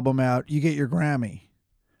cast album out, you get your Grammy.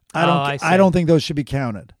 I see. I don't think those should be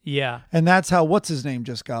counted. Yeah. And that's how what's his name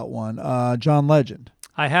just got one. John Legend.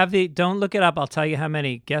 I have don't look it up. I'll tell you how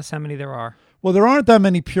many. Guess how many there are. Well, there aren't that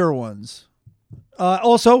many pure ones.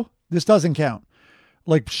 Also, this doesn't count.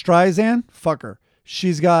 Like Streisand, fuck her.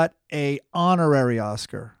 She's got a honorary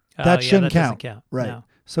Oscar. Oh, That yeah, shouldn't that doesn't count. count. Right. No.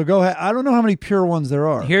 So go ahead. I don't know how many pure ones there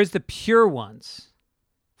are. Here's the pure ones.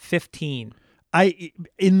 15.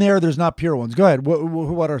 In there's not pure ones. Go ahead.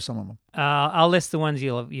 What are some of them? I'll list the ones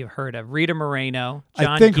you've heard of. Rita Moreno, John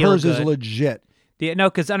I think hers is Gielgud. legit. No,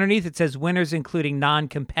 because underneath it says winners including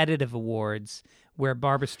non-competitive awards, where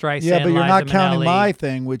Barbara Streisand, Yeah, but you're Liza not counting Minnelli, my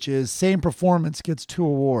thing, which is same performance gets 2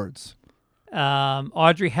 awards.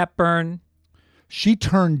 Audrey Hepburn. She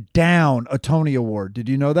turned down a Tony Award. Did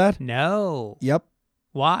you know that? No. Yep.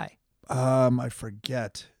 Why? I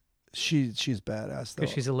forget. She's badass though.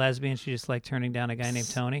 Because she's a lesbian. She just like turning down a guy named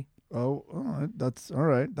Tony. Oh, all right. That's all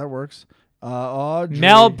right. That works. Audrey.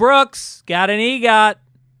 Mel Brooks got an EGOT.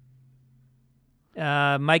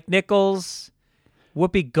 Mike Nichols,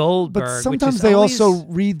 Whoopi Goldberg. But which sometimes is they always- also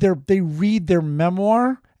read their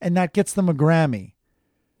memoir, and that gets them a Grammy.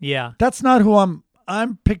 Yeah. That's not who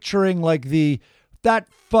I'm picturing. Like that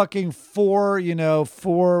fucking four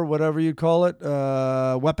whatever you call it,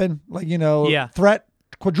 weapon, like Yeah. threat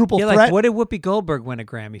quadruple Yeah, threat. like what did Whoopi Goldberg win a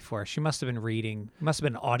Grammy for? She must have been reading. Must have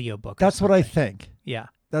been an audiobook. That's what I think. Yeah.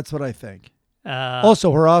 That's what I think. Uh,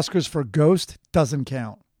 Also, her Oscars for Ghost doesn't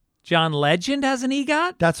count. John Legend has an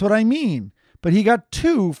EGOT? That's what I mean. But he got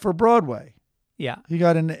 2 for Broadway. Yeah. He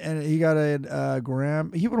got a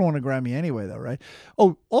Grammy. He would have won a Grammy anyway, though, right?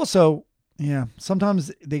 Oh, also, yeah,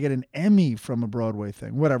 sometimes they get an Emmy from a Broadway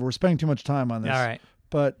thing. Whatever. We're spending too much time on this. All right.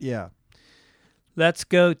 But yeah. Let's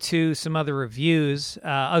go to some other reviews.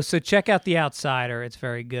 So check out The Outsider. It's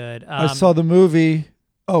very good. I saw the movie.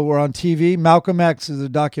 Oh, we're on TV. Malcolm X is a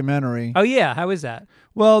documentary. Oh, yeah. How is that?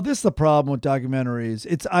 Well, this is the problem with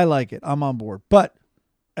documentaries. I like it. I'm on board.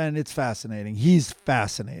 And it's fascinating. He's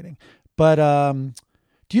fascinating. But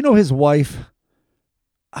do you know his wife?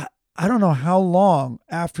 I don't know how long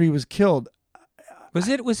after he was killed. Was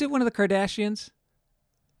it one of the Kardashians?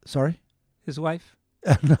 Sorry? His wife?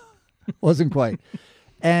 No, wasn't quite.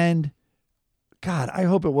 And God, I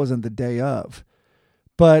hope it wasn't the day of.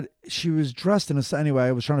 But she was dressed in anyway,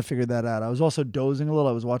 I was trying to figure that out. I was also dozing a little.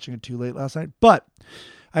 I was watching it too late last night. But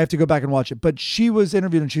I have to go back and watch it. But she was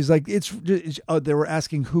interviewed and she's like, they were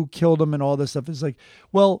asking who killed him and all this stuff. It's like,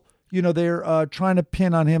 well, they're trying to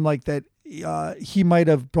pin on him like that he might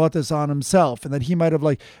have brought this on himself and that he might have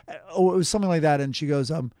it was something like that. And she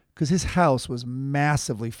goes, because his house was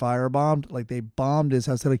massively firebombed. Like they bombed his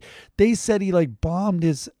house. They said he bombed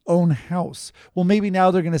his own house. Well, maybe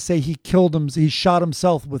now they're going to say he killed him. He shot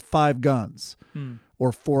himself with 5 guns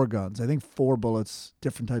or 4 guns. I think 4 bullets,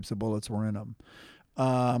 different types of bullets were in them.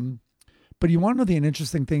 But you want to know the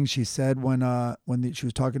interesting thing she said when she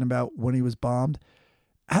was talking about when he was bombed?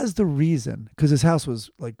 As the reason, because his house was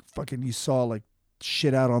fucking, you saw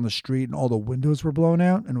shit out on the street and all the windows were blown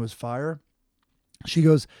out and it was fire. She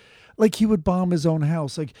goes, he would bomb his own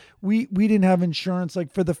house. We didn't have insurance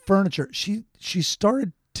for the furniture. She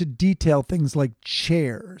started to detail things like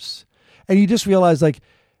chairs. And you just realize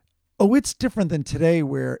it's different than today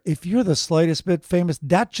where if you're the slightest bit famous,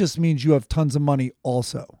 that just means you have tons of money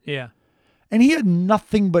also. Yeah. And he had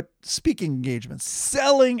nothing but speaking engagements,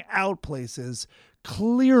 selling out places.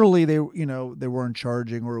 Clearly they weren't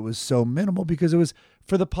charging or it was so minimal because it was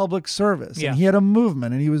for the public service. Yeah. And he had a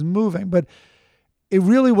movement and he was moving. But it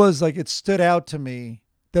really was it stood out to me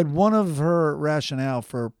that one of her rationale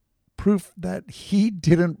for proof that he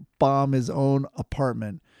didn't bomb his own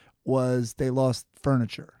apartment was they lost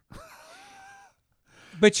furniture.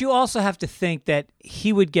 But you also have to think that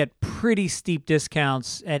he would get pretty steep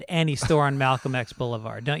discounts at any store on Malcolm X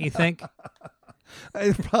Boulevard, don't you think?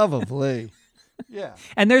 Probably. Yeah.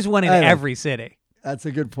 And there's one in every city. That's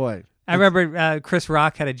a good point. I remember Chris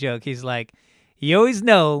Rock had a joke. He's like, you always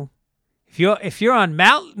know if you're on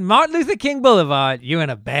Martin Luther King Boulevard, you're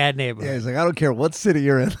in a bad neighborhood. Yeah, he's like, I don't care what city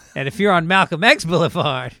you're in. And if you're on Malcolm X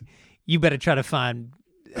Boulevard, you better try to find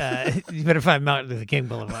Martin Luther King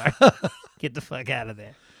Boulevard. Get the fuck out of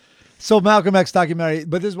there. So Malcolm X documentary,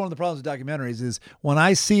 but this is one of the problems with documentaries is when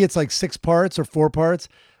I see it's 6 parts or 4 parts,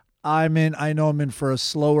 I know I'm in for a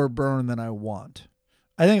slower burn than I want.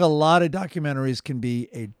 I think a lot of documentaries can be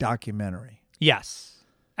a documentary. Yes,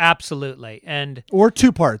 absolutely. Or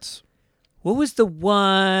 2 parts. What was the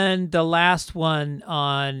last one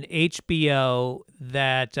on HBO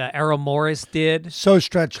that Errol Morris did? So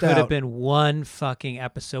stretched out. Could have been one fucking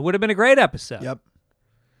episode. Would have been a great episode. Yep.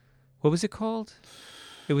 What was it called?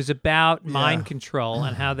 It was about mind control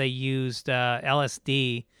and how they used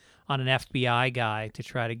LSD on an FBI guy to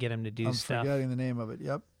try to get him to do stuff. I'm forgetting the name of it.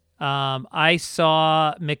 Yep. I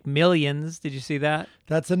saw McMillions. Did you see that?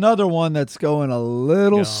 That's another one that's going a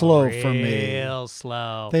little slow for me. Real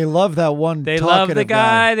slow. They love that one. They love the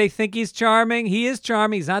guy. They think he's charming. He is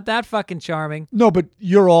charming. He's not that fucking charming. No, but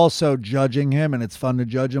you're also judging him, and it's fun to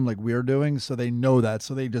judge him like we're doing. So they know that.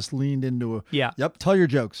 So they just leaned into a. Yeah. Yep. Tell your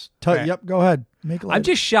jokes. Right. Yep. Go ahead. Make light. I'm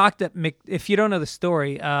just shocked that if you don't know the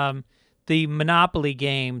story, the Monopoly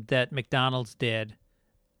game that McDonald's did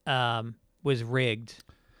was rigged.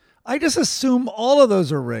 I just assume all of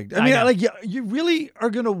those are rigged. I know. mean, you really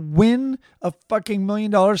are going to win a fucking $1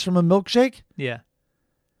 million from a milkshake? Yeah.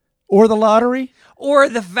 Or the lottery? Or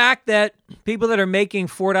the fact that people that are making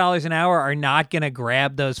 $4 an hour are not going to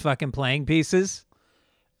grab those fucking playing pieces.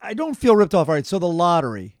 I don't feel ripped off. All right, so the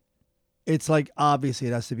lottery, it's obviously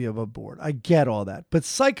it has to be above board. I get all that. But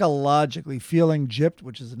psychologically feeling gypped,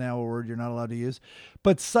 which is now a word you're not allowed to use.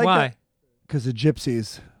 But Why? Because the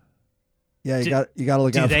gypsies. Yeah, you got to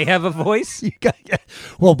look out. Do they have a voice?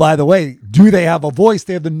 Well, by the way, do they have a voice?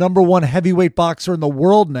 They have the #1 heavyweight boxer in the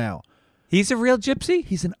world now. He's a real gypsy?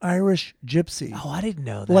 He's an Irish gypsy. Oh, I didn't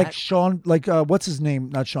know that. What's his name?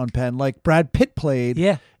 Not Sean Penn. Like Brad Pitt played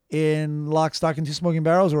Yeah. in Lock, Stock, and Two Smoking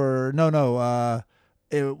Barrels, or no.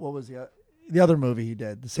 What was the other movie he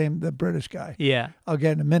did? The British guy. Yeah. I'll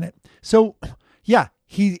get in a minute. So, yeah,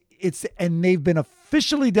 and they've been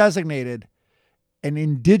officially designated an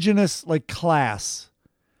indigenous like class.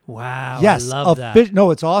 Wow. Yes, I love that.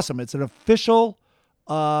 No, it's awesome. It's an official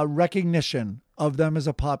recognition of them as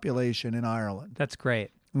a population in Ireland. That's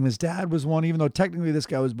great. And his dad was one, even though technically this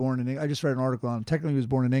guy was born in England. I just read an article on him. Technically, he was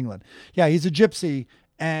born in England. Yeah, he's a gypsy.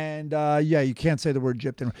 And you can't say the word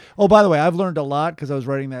gypped. Oh, by the way, I've learned a lot because I'm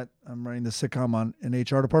writing the sitcom on an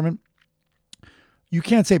HR department. You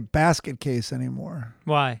can't say basket case anymore.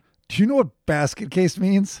 Why? Do you know what basket case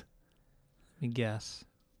means? Let me guess.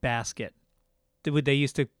 Basket. Would they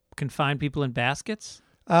used to confine people in baskets?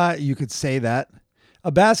 You could say that.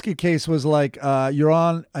 A basket case was like you're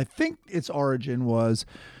on, I think its origin was,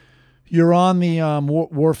 you're on the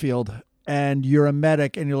warfield and you're a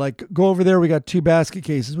medic and you're like, go over there, we got 2 basket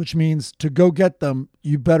cases, which means to go get them,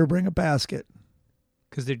 you better bring a basket.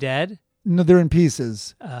 Because they're dead? No, they're in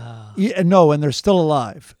pieces. Oh. Yeah, no, and they're still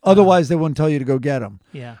alive. Otherwise, they wouldn't tell you to go get them.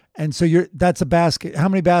 Yeah. And so that's a basket. How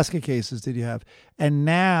many basket cases did you have? And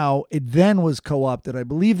now it then was co-opted. I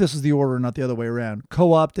believe this is the order, not the other way around.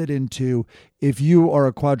 Co-opted into if you are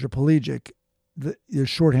a quadriplegic, your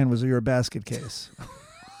shorthand was you're a basket case.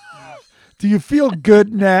 Do you feel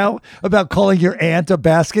good now about calling your aunt a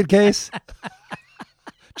basket case?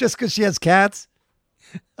 Just because she has cats?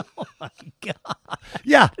 Oh my God.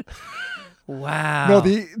 Yeah. Wow. No,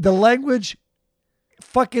 the language,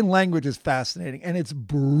 fucking language is fascinating, and it's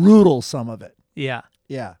brutal, some of it. Yeah.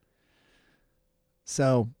 Yeah.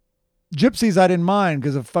 So, gypsies I didn't mind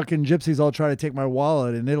because the fucking gypsies all try to take my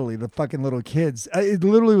wallet in Italy, the fucking little kids. It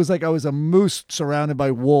literally was like I was a moose surrounded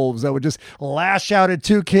by wolves that would just lash out at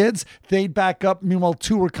 2 kids. They'd back up. Meanwhile,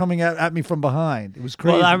 2 were coming at me from behind. It was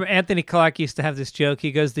crazy. Well, Anthony Clark used to have this joke.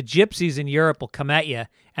 He goes, the gypsies in Europe will come at you,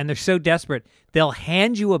 and they're so desperate, they'll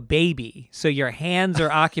hand you a baby so your hands are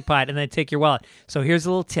occupied and then take your wallet. So here's a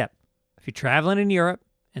little tip. If you're traveling in Europe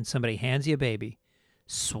and somebody hands you a baby,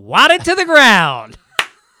 swat it to the ground.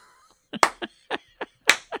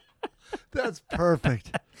 That's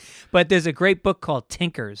perfect. But there's a great book called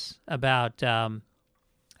Tinkers about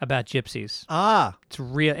gypsies. Ah, It's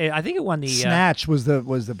real. I think it won the Snatch was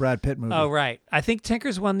the Brad Pitt movie. Oh, right. I think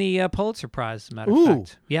Tinkers won the Pulitzer Prize, as a matter of Ooh.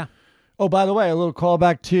 fact. Yeah. Oh, by the way, a little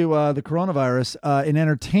callback to the coronavirus. In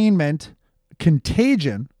entertainment,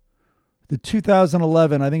 Contagion, the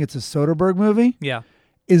 2011, I think it's a Soderbergh movie, Yeah.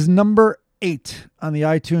 is number 8 on the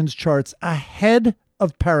iTunes charts, ahead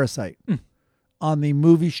of Parasite on the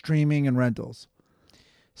movie streaming and rentals.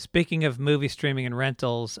 Speaking of movie streaming and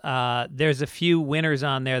rentals, there's a few winners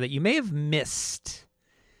on there that you may have missed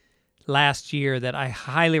last year that I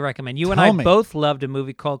highly recommend. You and Tell I me. both loved a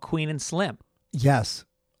movie called Queen and Slim. Yes,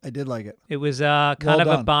 I did like it. It was kind of a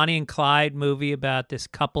done. Bonnie and Clyde movie about this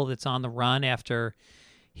couple that's on the run after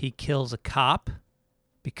he kills a cop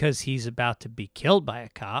because he's about to be killed by a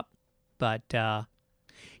cop. But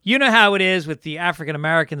you know how it is with the African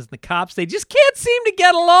Americans and the cops. They just can't seem to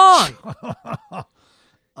get along.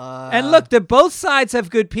 And look, both sides have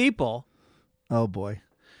good people. Oh boy.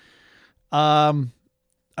 I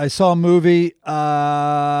saw a movie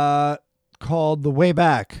called The Way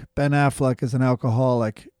Back. Ben Affleck is an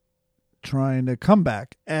alcoholic trying to come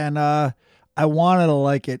back. And I wanted to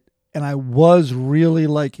like it, and I was really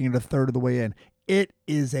liking it a third of the way in. It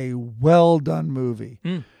is a well done movie.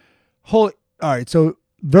 All right, so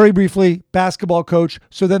very briefly, basketball coach.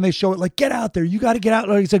 So then they show it like, get out there. You got to get out.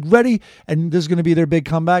 Like, he's like, ready. And this is going to be their big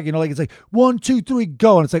comeback. You know, like it's like 1, 2, 3,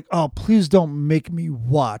 go. And it's like, oh, please don't make me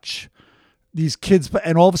watch these kids.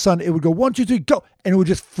 And all of a sudden it would go 1, 2, 3, go. And it would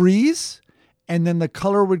just freeze. And then the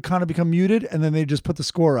color would kind of become muted. And then they just put the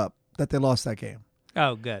score up that they lost that game.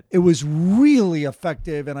 Oh, good. It was really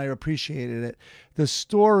effective, and I appreciated it. The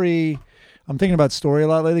story, I'm thinking about story a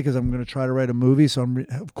lot lately because I'm going to try to write a movie. So,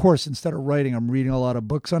 of course, instead of writing, I'm reading a lot of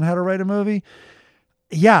books on how to write a movie.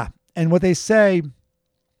 Yeah, and what they say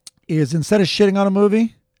is instead of shitting on a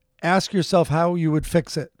movie, ask yourself how you would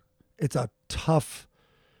fix it. It's a tough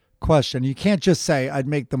question. You can't just say, I'd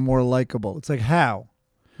make them more likable. It's like, how?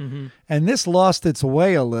 And this lost its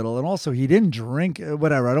way a little. And also, he didn't drink,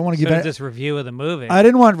 whatever. I don't want to give Sort of that. this review of the movie. I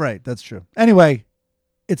didn't want, right. That's true. Anyway,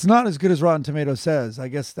 it's not as good as Rotten Tomatoes says. I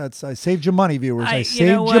guess I saved you money, viewers. I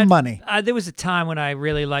saved you money. There was a time when I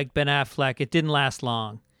really liked Ben Affleck. It didn't last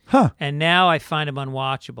long. Huh. And now I find him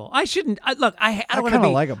unwatchable. I shouldn't. Look, I don't want to kinda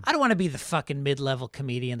be. like him. I don't want to be the fucking mid-level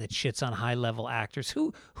comedian that shits on high-level actors.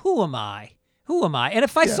 Who am I? Who am I? And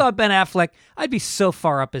if I saw Ben Affleck, I'd be so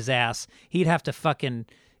far up his ass. He'd have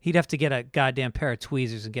to get a goddamn pair of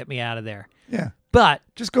tweezers and get me out of there. Yeah. But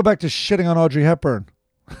Just go back to shitting on Audrey Hepburn.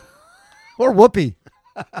 Or Whoopi.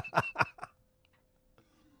 I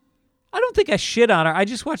don't think I shit on her. I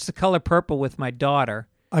just watched The Color Purple with my daughter.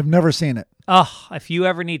 I've never seen it. Oh, if you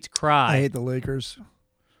ever need to cry, I hate the Lakers.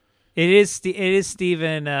 it is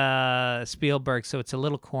Steven Spielberg, so it's a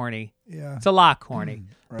little corny. Yeah. It's a lot corny,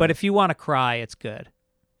 right. but if you want to cry, it's good.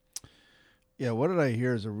 Yeah, what did I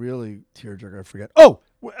hear is a really tearjerker? I forget. Oh,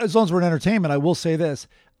 as long as we're in entertainment, I will say this.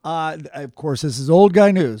 Of course, this is old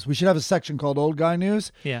guy news. We should have a section called Old Guy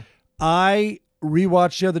News. Yeah. I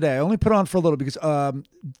rewatched the other day. I only put it on for a little because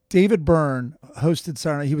David Byrne hosted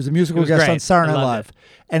Saturday Night. He was a musical It was guest great. on Saturday I Night loved Live, it.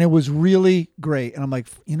 and it was really great. And I'm like,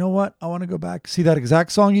 you know what? I want to go back, see that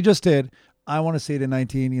exact song you just did. I want to see it in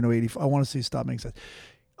 1984. I want to see Stop Making Sense.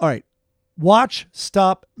 All right. Watch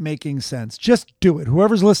Stop Making Sense. Just do it.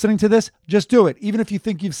 Whoever's listening to this, just do it. Even if you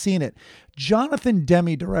think you've seen it. Jonathan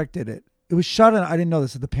Demme directed it. It was shot I didn't know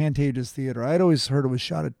this, at the Pantages Theater. I'd always heard it was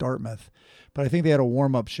shot at Dartmouth, but I think they had a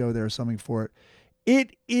warm-up show there or something for it.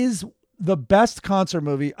 It is the best concert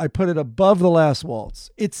movie. I put it above The Last Waltz.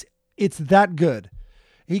 It's that good.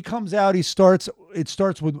 He comes out, it starts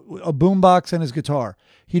with a boombox and his guitar.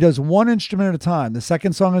 He does one instrument at a time. The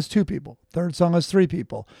second song has 2 people. Third song has 3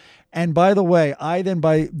 people. And by the way,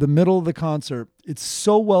 by the middle of the concert, it's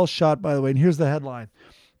so well shot, by the way, and here's the headline,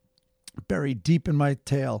 buried deep in my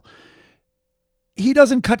tail. He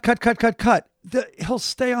doesn't cut. He'll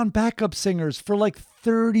stay on backup singers for like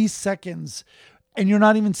 30 seconds. And you're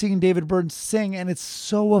not even seeing David Byrne sing, and it's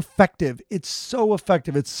so effective. It's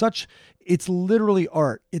literally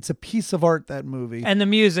art. It's a piece of art, that movie. And the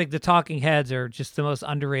music, the Talking Heads are just the most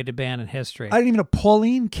underrated band in history. I didn't even know.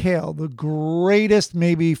 Pauline Kael, the greatest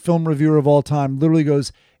maybe film reviewer of all time, literally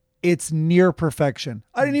goes, it's near perfection.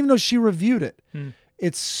 I didn't even know she reviewed it.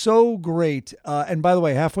 It's so great. And by the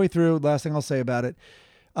way, halfway through, last thing I'll say about it,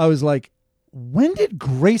 I was like, when did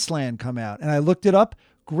Graceland come out? And I looked it up.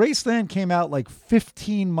 Graceland came out like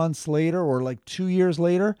 15 months later or like 2 years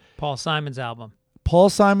later. Paul Simon's album. Paul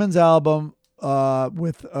Simon's album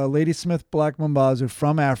with Ladysmith Black Mambazo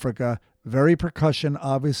from Africa. Very percussion,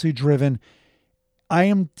 obviously driven. I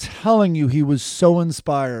am telling you, he was so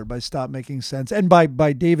inspired by Stop Making Sense and by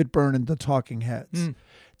David Byrne and the Talking Heads.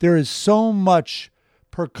 There is so much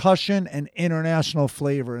percussion and international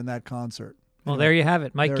flavor in that concert. Well, there you have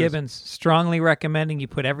it. Mike Gibbons strongly recommending you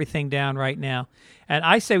put everything down right now. And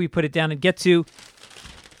I say we put it down and get to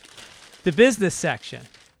the business section.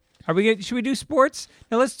 Should we do sports?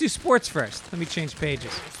 No, let's do sports first. Let me change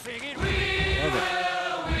pages.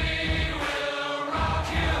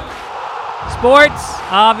 Sports,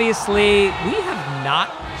 obviously, we have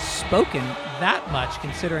not spoken that much,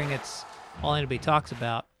 considering it's all anybody talks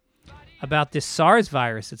about this SARS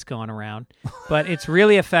virus that's going around. But it's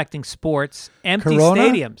really affecting sports. Empty Corona?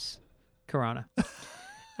 stadiums. Corona.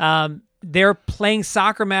 They're playing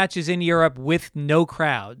soccer matches in Europe with no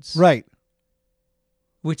crowds. Right.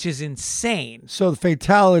 Which is insane. So the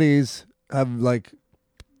fatalities have like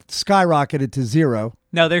skyrocketed to 0.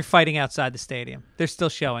 No, they're fighting outside the stadium. They're still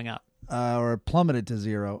showing up. Or plummeted to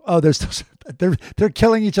 0. Oh, they're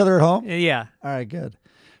killing each other at home? Yeah. All right, good.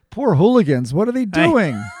 Poor hooligans. What are they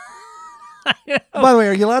doing? By the way,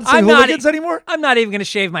 are you allowed to say hooligans anymore? I'm not even going to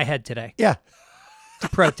shave my head today Yeah. to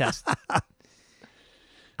protest.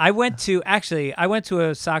 I went to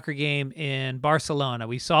a soccer game in Barcelona.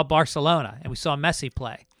 We saw Barcelona, and we saw Messi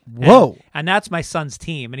play. Whoa. And that's my son's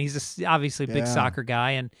team, and he's obviously a big Yeah. soccer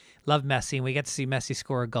guy and love Messi, and we get to see Messi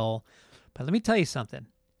score a goal. But let me tell you something.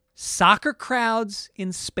 Soccer crowds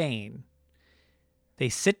in Spain, they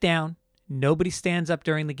sit down. Nobody stands up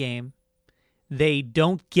during the game. They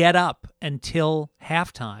don't get up until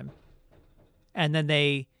halftime. And then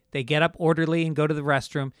they get up orderly and go to the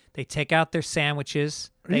restroom. They take out their sandwiches.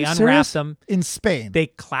 Are They you unwrap serious? them. In Spain. They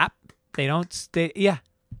clap. They don't. Yeah.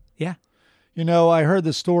 You know, I heard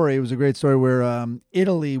the story. It was a great story where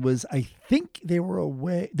Italy was, I think they were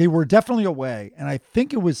away. They were definitely away. And I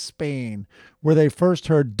think it was Spain where they first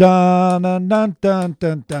heard dun, dun, dun, dun,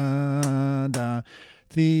 dun, dun, dun.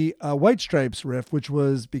 The White Stripes riff, which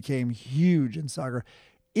became huge in soccer.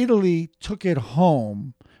 Italy took it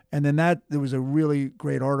home. And then there was a really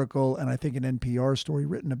great article, and I think an NPR story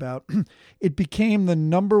written about it became the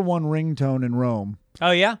number 1 ringtone in Rome.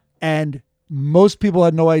 Oh, yeah? And most people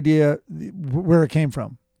had no idea where it came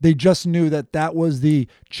from. They just knew that was the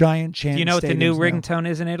giant chant. Do you know what the new stadiums now. ringtone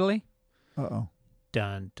is in Italy? Uh-oh.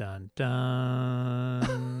 Dun, dun,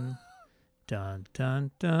 dun. Dun,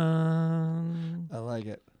 dun, dun. I like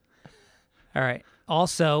it. All right.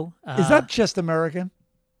 Also, Is that just American?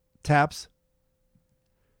 Taps?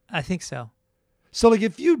 I think so. So like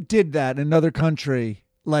if you did that in another country,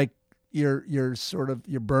 like you're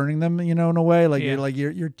burning them, in a way, like Yeah.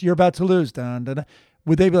 you're about to lose. Dun, dun, dun.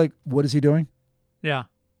 would they be like, what is he doing? Yeah,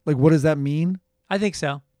 Like, what does that mean? I think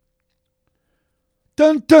so.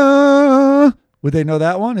 Dun dun. Would they know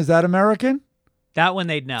that one? Is that American That one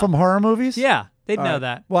they'd know. from horror movies? Yeah, they'd All know right.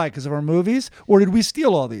 that. Why? Because of our movies, or did we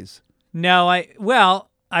steal all these? No,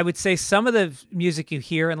 I would say some of the music you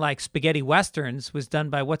hear in like spaghetti westerns was done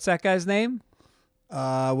by what's that guy's name?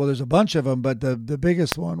 Well, there's a bunch of them, but the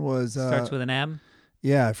biggest one was Starts with an M.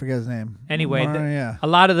 yeah, I forget his name. Anyway, yeah, a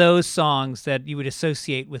lot of those songs that you would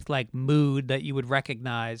associate with like mood that you would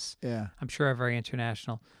recognize, yeah. I'm sure are very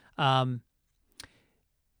international.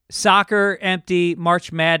 Soccer empty,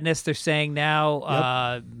 March Madness. They're saying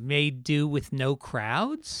now made do with no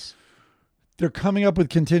crowds. They're coming up with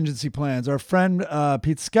contingency plans. Our friend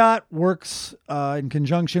Pete Scott works in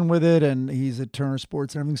conjunction with it, and he's at Turner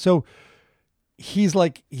Sports and everything. So he's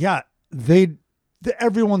like, yeah,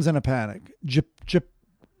 everyone's in a panic.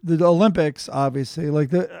 The Olympics, obviously,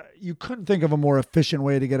 like you couldn't think of a more efficient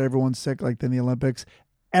way to get everyone sick like than the Olympics.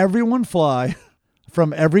 Everyone fly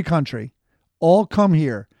from every country, all come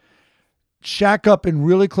here, shack up in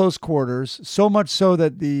really close quarters, so much so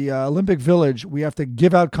that the Olympic Village, we have to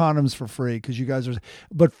give out condoms for free because you guys are.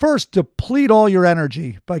 But first, deplete all your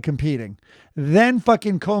energy by competing, then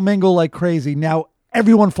fucking commingle like crazy. Now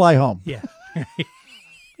everyone fly home. Yeah, Are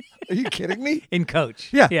you kidding me? in coach.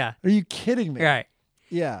 Yeah. yeah, Are you kidding me? right.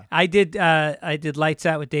 Yeah. I did Lights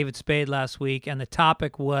Out with David Spade last week, and the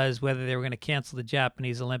topic was whether they were going to cancel the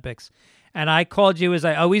Japanese Olympics. And I called you, as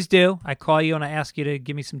I always do. I call you and I ask you to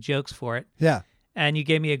give me some jokes for it. Yeah. And you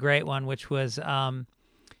gave me a great one, which was,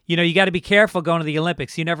 you got to be careful going to the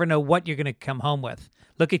Olympics. You never know what you're going to come home with.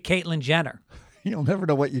 Look at Caitlyn Jenner. You'll never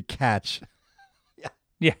know what you catch.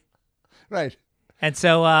 Yeah. Right. And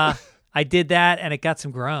so I did that, and it got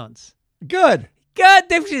some groans. Good. Good.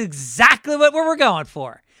 That's exactly what we're going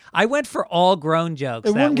for. I went for all grown jokes.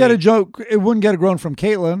 It that wouldn't get a week. joke. It wouldn't get a groan from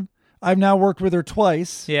Caitlin. I've now worked with her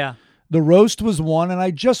twice. Yeah. The roast was one, and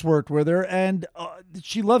I just worked with her, and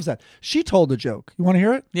she loves that. She told a joke. You want to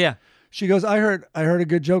hear it? Yeah. She goes, I heard a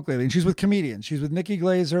good joke lately. And she's with comedians. She's with Nikki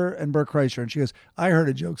Glazer and Bert Kreischer. And she goes, I heard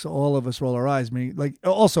a joke, so all of us roll our eyes. Meaning, like,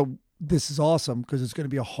 also, this is awesome because it's going to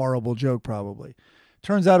be a horrible joke probably.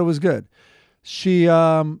 Turns out it was good. She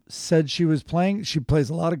said she plays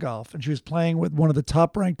a lot of golf, and she was playing with one of the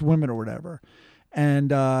top-ranked women or whatever. And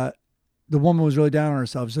the woman was really down on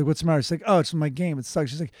herself. She's like, what's the matter? She's like, oh, it's my game. It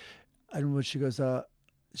sucks. She's like, I don't know what she goes, the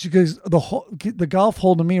golf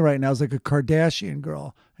hole to me right now is like a Kardashian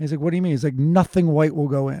girl. And he's like, what do you mean? He's like, nothing white will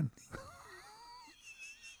go in.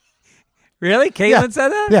 Really? Caitlin said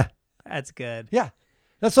that? Yeah. That's good. Yeah.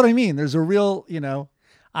 That's what I mean. There's a real,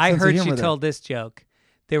 I sense of heard she humor there. told this joke.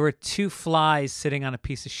 There were two flies sitting on a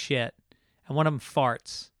piece of shit, and one of them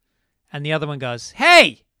farts, and the other one goes,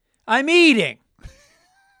 "Hey, I'm eating."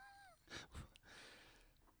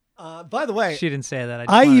 by the way, She didn't say that. I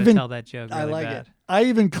just I wanted even- to tell that joke. Really I like bad. it. I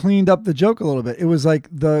even cleaned up the joke a little bit. It was like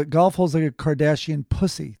the golf hole's like a Kardashian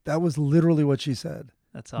pussy. That was literally what she said.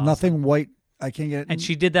 That's awesome. Nothing white. I can't get it. And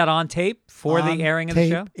she did that on tape for on the airing of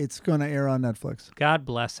tape. the show. It's going to air on Netflix. God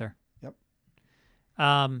bless her. Yep.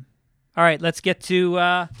 All right, let's get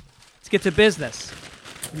to business.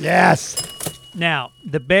 Yes. Now,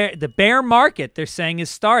 the bear market, they're saying, is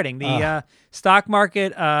starting. The stock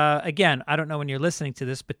market, again, I don't know when you're listening to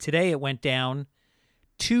this, but today it went down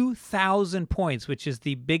 2,000 points, which is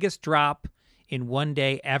the biggest drop in one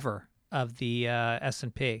day ever of the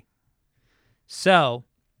S&P. So,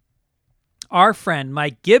 our friend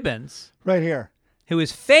Mike Gibbons, Right here. who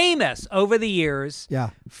is famous over the years Yeah.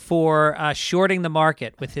 for shorting the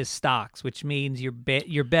market with his stocks, which means you're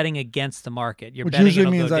betting against the market. You're Which betting usually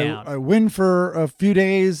it'll means go down. I win for a few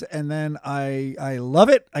days and then I love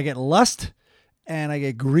it. I get lust and I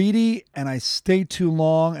get greedy and I stay too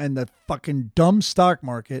long and the fucking dumb stock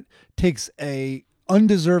market takes a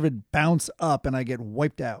undeserved bounce up and I get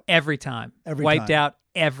wiped out. Every time. Every Wiped time. out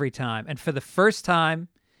every time. And for the first time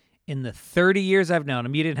in the 30 years I've known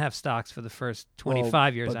him, you didn't have stocks for the first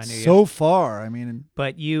 25 years But I knew you. so far, I mean,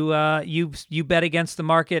 But you bet against the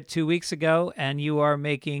market 2 weeks ago, and you are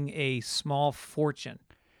making a small fortune.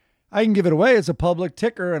 I can give it away. It's a public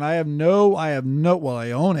ticker and I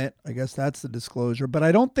own it. I guess that's the disclosure, but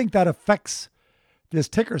I don't think that affects this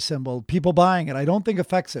ticker symbol. People buying it, I don't think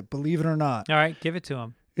affects it, believe it or not. All right, give it to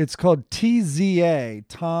him. It's called TZA,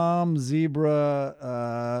 Tom Zebra.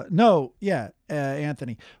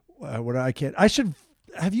 Anthony.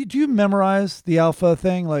 Do you memorize the alpha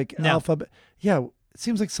thing? Like No. alpha? Yeah, it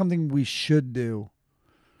seems like something we should do.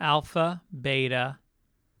 Alpha, beta,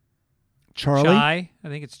 Charlie? Chai. I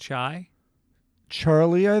think it's Chai.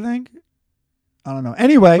 Charlie, I think. I don't know.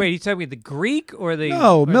 Anyway, Wait, you talking about the Greek or the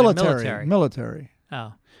no, or the military. Military.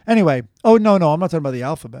 Oh. Anyway, oh no, I'm not talking about the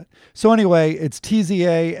alphabet. So anyway, it's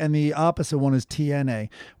TZA and the opposite one is TNA.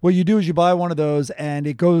 What you do is you buy one of those and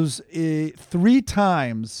it goes 3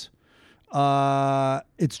 times.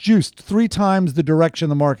 It's juiced 3 times the direction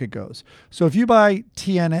the market goes. So if you buy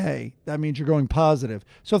TNA, that means you're going positive.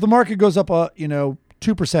 So if the market goes up,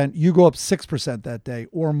 2%, you go up 6% that day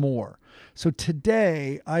or more. So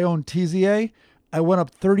today I own TZA. I went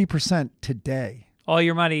up 30% today. All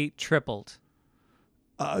your money tripled.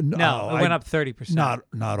 No, it went up 30%.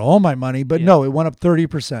 Not all my money, but no, it went up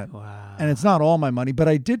 30%. Wow. And it's not all my money, but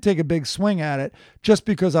I did take a big swing at it just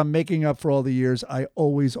because I'm making up for all the years I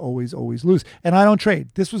always lose. And I don't trade.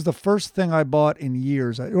 This was the first thing I bought in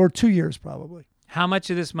years, or 2 years probably. How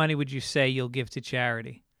much of this money would you say you'll give to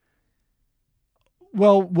charity?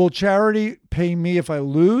 Well, will charity pay me if I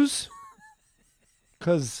lose?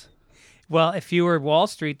 Because Well, if you were Wall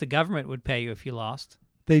Street, the government would pay you if you lost.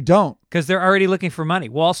 they don't. Because they're already looking for money.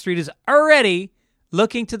 Wall Street is already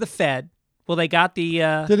looking to the Fed. Well, they got the...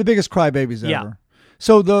 They're the biggest crybabies Yeah. ever.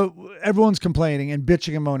 So everyone's complaining and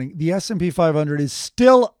bitching and moaning. The S&P 500 is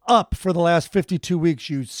still up for the last 52 weeks,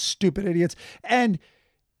 you stupid idiots. And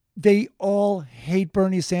they all hate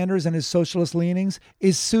Bernie Sanders and his socialist leanings.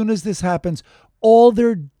 As soon as this happens, all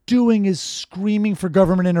they're doing is screaming for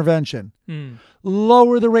government intervention.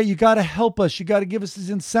 Lower the rate. You got to help us. You got to give us these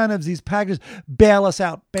incentives, these packages. Bail us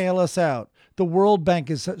out. Bail us out. The World Bank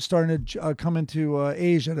is starting to come into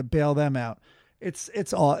Asia to bail them out.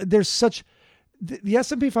 It's all. There's such. The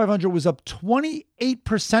S&P 500 was up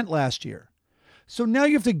 28% last year. So now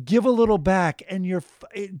you have to give a little back, and you're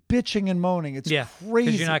bitching and moaning. It's crazy.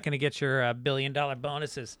 Because you're not going to get your $1 billion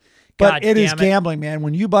bonuses. But God it is damn gambling, man.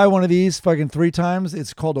 When you buy one of these fucking 3 times,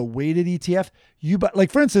 it's called a weighted ETF. You buy, like,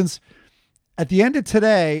 for instance, at the end of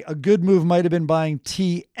today, a good move might have been buying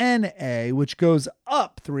TNA, which goes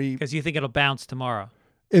up 3. Because you think it'll bounce tomorrow.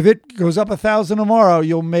 If it goes up 1,000 tomorrow,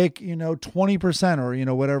 you'll make 20%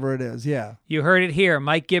 or whatever it is. Yeah. You heard it here.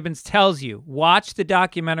 Mike Gibbons tells you, watch the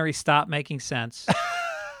documentary Stop Making Sense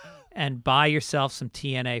and buy yourself some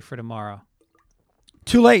TNA for tomorrow.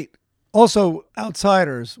 Too late. Also,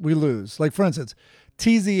 outsiders, we lose. Like, for instance,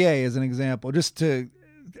 TZA is an example, just to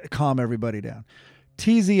calm everybody down.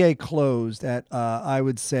 TZA closed at, I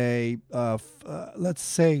would say, let's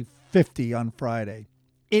say 50 on Friday.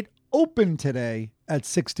 It opened today at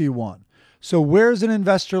 61. So where's an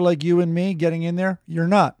investor like you and me getting in there? You're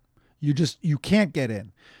not. You can't get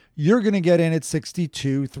in. You're going to get in at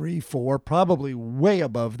 62, 3, 4, probably way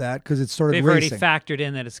above that because it started They've racing. already factored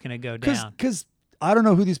in that it's going to go down. Because I don't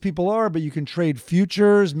know who these people are, but you can trade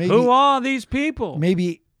futures. Maybe Who are these people?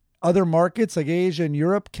 maybe other markets like Asia and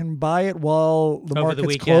Europe can buy it while the Over the market's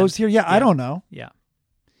weekend. closed here. Yeah, I don't know. Yeah.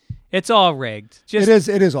 It's all rigged. Just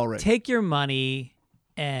It is already. take your money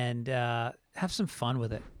and have some fun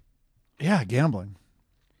with it. Yeah, gambling.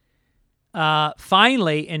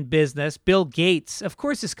 Finally, in business, Bill Gates, of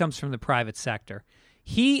course this comes from the private sector.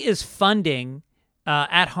 He is funding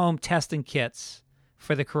at-home testing kits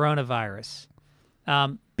for the coronavirus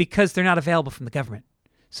because they're not available from the government.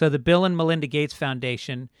 So the Bill and Melinda Gates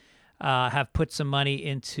Foundation have put some money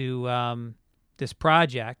into this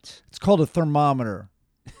project. It's called a thermometer.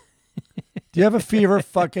 Do you have a fever?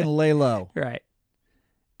 Fucking lay low. Right.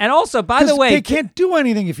 And also, by the 'Cause way... they can't do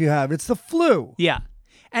anything if you have it. It's the flu. Yeah.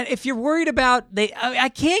 And if you're worried about I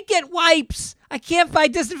can't get wipes. I can't buy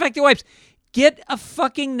disinfecting wipes. Get a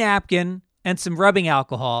fucking napkin and some rubbing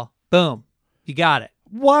alcohol. Boom. You got it.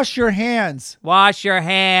 Wash your hands. Wash your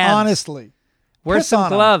hands. Honestly. Wear Piss some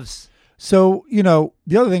on 'em. gloves. So,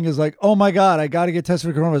 the other thing is like, oh my God, I got to get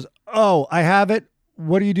tested for coronavirus. Oh, I have it.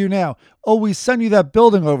 What do you do now? Oh, we send you that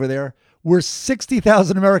building over there where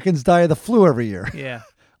 60,000 Americans die of the flu every year. Yeah.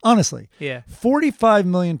 Honestly. Yeah. 45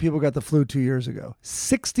 million people got the flu 2 years ago.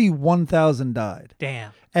 61,000 died.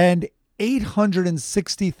 Damn. And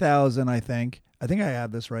 860,000, I think I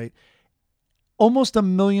have this right. Almost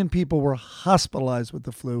 1 million people were hospitalized with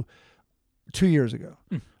the flu 2 years ago.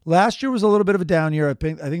 Last year was a little bit of a down year. I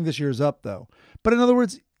think this year's up though. But in other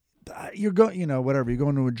words, you're going, whatever. You're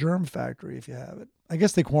going to a germ factory if you have it. I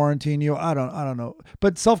guess they quarantine you. I don't know.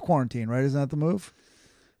 But self-quarantine, right? Isn't that the move?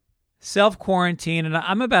 Self-quarantine. And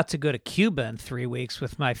I'm about to go to Cuba in 3 weeks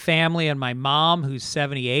with my family and my mom, who's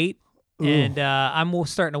 78. Ooh. And I'm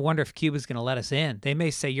starting to wonder if Cuba's going to let us in. They may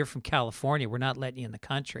say, you're from California. We're not letting you in the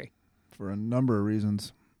country. For a number of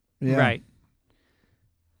reasons. Yeah. Right.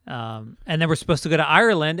 And then we're supposed to go to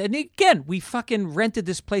Ireland. And again, we fucking rented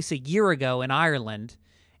this place a year ago in Ireland.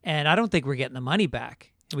 And I don't think we're getting the money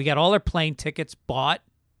back. We got all our plane tickets bought.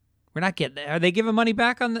 We're not getting. Are they giving money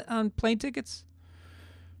back on plane tickets?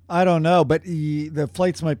 I don't know, but the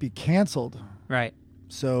flights might be canceled. Right.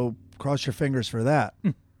 So cross your fingers for that.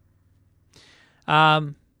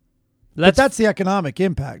 Let's But that's the economic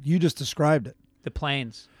impact. You just described it. the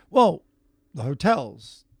planes. Well, the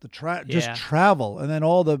hotels, Yeah. just travel, and then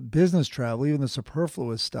all the business travel, even the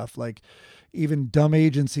superfluous stuff, like even dumb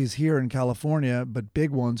agencies here in California, but big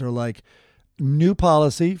ones are like, new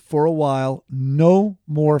policy for a while, no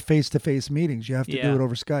more face-to-face meetings. You have to Yeah. do it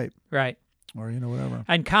over Skype Right. or, whatever.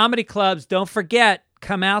 And comedy clubs, don't forget,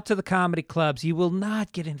 come out to the comedy clubs. You will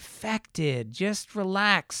not get infected. Just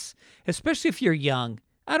relax, especially if you're young.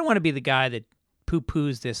 I don't want to be the guy that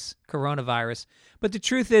poo-poos this coronavirus, but the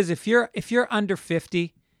truth is, if you're under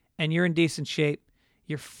 50 and you're in decent shape,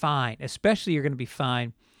 you're fine. Especially you're going to be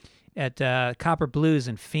fine at Copper Blues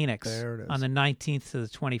in Phoenix There it is. on the 19th to the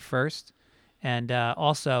 21st. And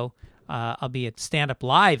also, I'll be at Stand Up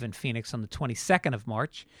Live in Phoenix on the 22nd of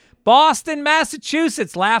March. Boston,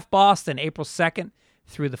 Massachusetts, Laugh Boston, April 2nd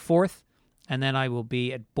through the 4th. And then I will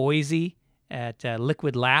be at Boise at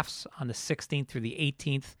Liquid Laughs on the 16th through the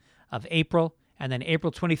 18th of April. And then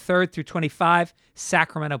April 23rd through 25,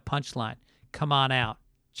 Sacramento Punchline. Come on out.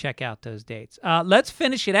 Check out those dates. Let's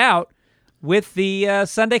finish it out with the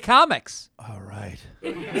Sunday Comics. All right.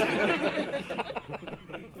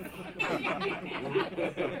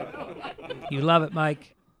 You love it,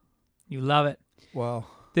 Mike. You love it. Wow.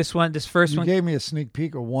 This first You one. gave me a sneak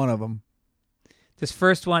peek of one of them. This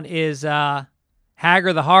first one is Hagar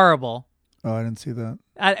the Horrible. Oh, I didn't see that.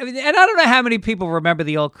 I mean, and I don't know how many people remember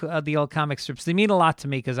the old comic strips. They mean a lot to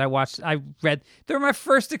me because I read. They were my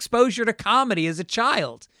first exposure to comedy as a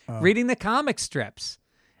child, reading the comic strips,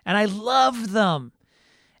 and I loved them.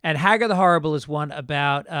 And Hagar the Horrible is one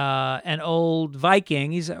about an old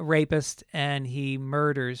Viking. He's a rapist and he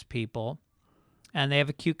murders people, and they have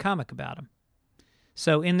a cute comic about him.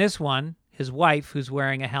 So in this one, his wife, who's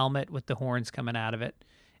wearing a helmet with the horns coming out of it,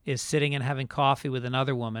 is sitting and having coffee with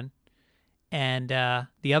another woman. And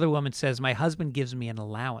the other woman says, "My husband gives me an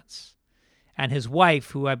allowance." And his wife,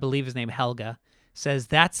 who I believe is named Helga, says,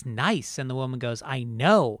 "That's nice." And the woman goes, "I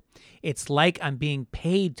know. It's like I'm being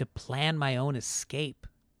paid to plan my own escape."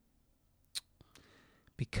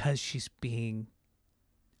 Because she's being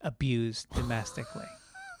abused domestically.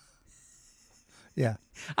 Yeah.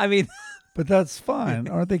 I mean, But that's fine.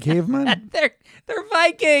 Aren't they cavemen? they're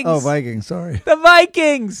Vikings. Oh, Vikings. Sorry. The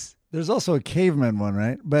Vikings. There's also a caveman one,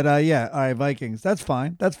 right? But yeah, all right, Vikings. That's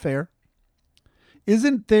fine. That's fair.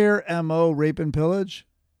 Isn't their MO rape and pillage?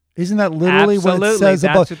 Isn't that literally what it Absolutely. says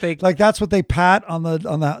That's about? what they- Like that's what they pat on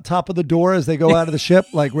the top of the door as they go out of the ship,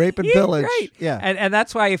 like rape and pillage. Right. Yeah. And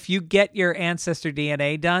that's why if you get your ancestor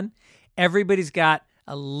DNA done, everybody's got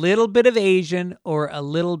a little bit of Asian or a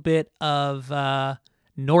little bit of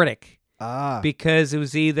Nordic. Because it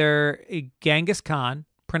was either Genghis Khan,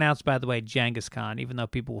 pronounced, by the way, Genghis Khan, even though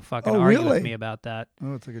people will fucking argue with really? me about that.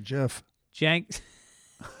 Oh, it's like a GIF.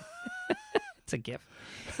 It's a GIF.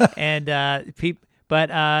 And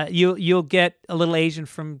you'll get a little Asian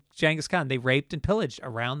from Genghis Khan. They raped and pillaged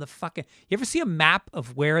around the fucking. You ever see a map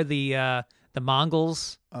of where the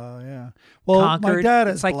Mongols? Oh yeah. Well, my Conquered. dad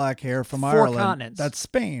has It's like black hair from 4 Ireland. continents. That's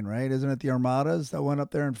Spain, right? Isn't it the Armadas that went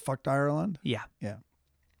up there and fucked Ireland? Yeah, Yeah.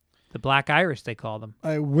 the Black Irish they call them.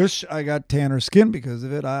 I wish I got tanner skin because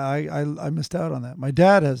of it. I missed out on that. My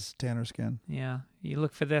dad has tanner skin. Yeah, you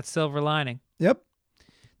look for that silver lining. Yep.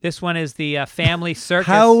 This one is the family circus.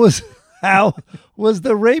 How was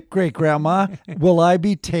the rape, great grandma? Will I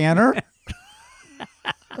be tanner?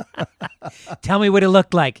 Tell me what it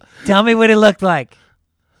looked like. Tell me what it looked like.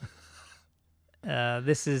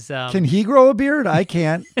 This is. Can he grow a beard? I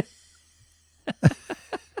can't.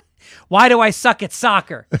 Why do I suck at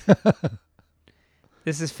soccer?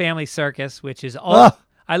 This is Family Circus, which is all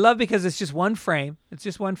I love because it's just one frame. It's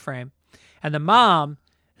just one frame, and the mom,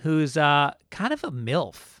 who's kind of a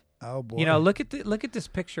MILF. Oh boy. You know, look at this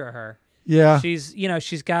picture of her. Yeah.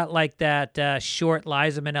 She's got like that short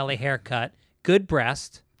Liza Minnelli haircut, good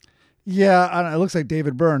breast. Yeah, I don't know, it looks like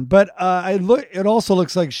David Byrne, but it also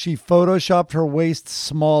looks like she photoshopped her waist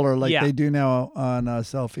smaller, like Yeah. they do now on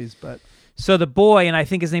selfies. But So the boy, and I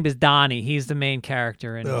think his name is Donnie. He's the main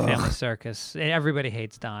character in Family Circus. Everybody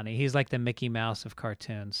hates Donnie. He's like the Mickey Mouse of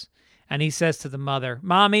cartoons. And he says to the mother,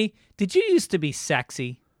 "Mommy, did you used to be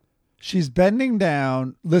sexy?" she's bending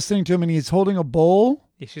down, listening to him, and he's holding a bowl.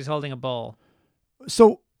 Yeah, she's holding a bowl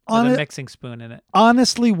So with a mixing spoon in it.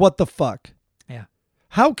 honestly, what the fuck? Yeah.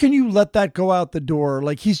 How can you let that go out the door?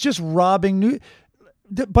 Like he's just robbing new.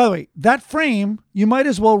 By the way, that frame, you might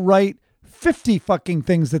as well write 50 fucking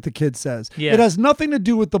things that the kid says. Yeah. It has nothing to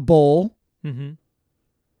do with the bowl. Mm-hmm.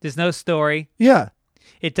 There's no story. Yeah,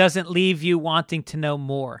 It doesn't leave you wanting to know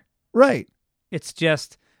more. right. It's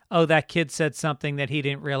just oh, that kid said something that he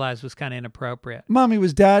didn't realize was kind of inappropriate. Mommy,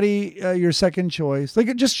 was daddy your second choice?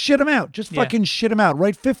 Like, just shit him out. Just Yeah. fucking shit him out.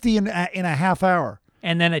 Write 50 in a half hour.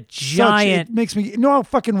 And then a It giant, makes me, you know how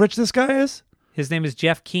fucking rich this guy is? his name is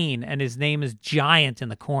Jeff Keane, and his name is giant in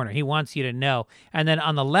the corner. He wants you to know. And then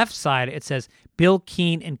on the left side, it says Bill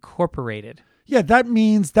Keane Incorporated. Yeah, that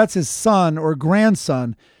means that's his son or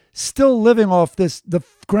grandson still living off the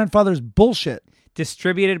grandfather's bullshit.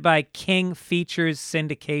 Distributed by King Features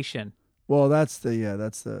Syndication. Well, that's the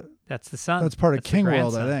That's the son. that's part of the King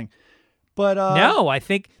World, I grandson. think. But No, I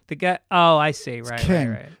think the guy. Oh, I see. Right, King.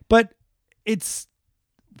 right. But it's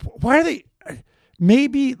why are they?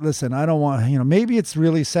 Maybe listen. I don't want maybe it's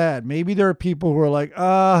really sad. Maybe there are people who are like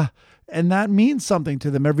and that means something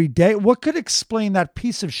to them every day. What could explain that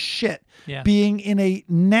piece of shit Yeah. being in a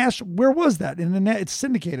national? Where was that? It's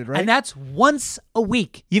syndicated, right? And that's once a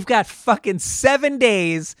week. You've got fucking 7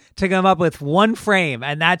 days to come up with one frame,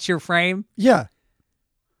 and that's your frame. Yeah.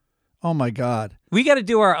 Oh my God. We got to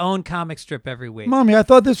do our own comic strip every week. Mommy, I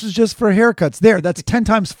thought this was just for haircuts. There, that's 10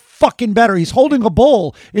 times fucking better. He's holding a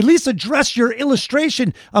bowl. At least address your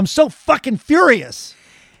illustration. I'm so fucking furious.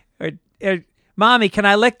 Mommy, can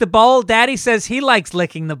I lick the bowl? Daddy says he likes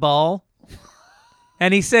licking the bowl.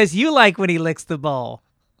 And he says you like when he licks the bowl.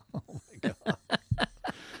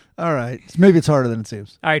 All right. Maybe it's harder than it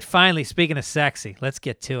seems. All right, finally, speaking of sexy, let's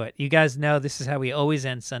get to it. You guys know this is how we always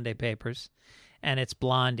end Sunday Papers, and it's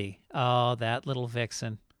Blondie. Oh, that little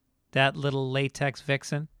vixen. That little latex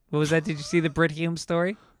vixen. What was that? Did you see the Brit Hume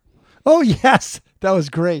story? Oh, yes. That was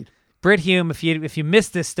great. Brit Hume, if you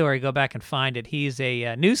missed this story, go back and find it. He's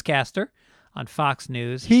a newscaster on Fox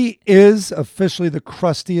News. He is officially the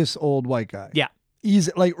crustiest old white guy. Yeah.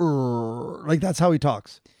 He's like that's how he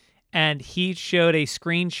talks. And he showed a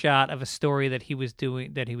screenshot of a story that he was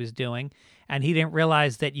doing, and he didn't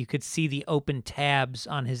realize that you could see the open tabs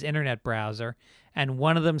on his internet browser. And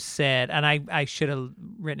one of them said, and I should have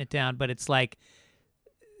written it down, but it's like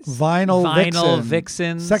Vinyl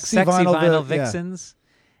vixens, Sexy vinyl yeah. vixens,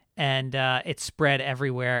 and it spread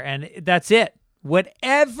everywhere. And that's it.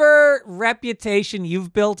 Whatever reputation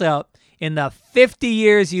you've built up in the 50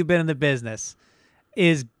 years you've been in the business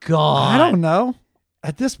is gone. I don't know.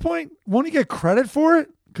 At this point, won't he get credit for it?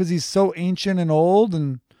 Because he's so ancient and old.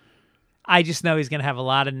 And I just know he's going to have a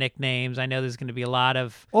lot of nicknames. I know there's going to be a lot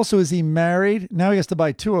of... also, is he married? Now he has to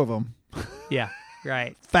buy 2 of them. Yeah,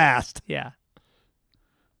 right. Fast. Yeah.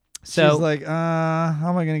 So she's like, how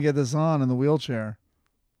am I going to get this on in the wheelchair?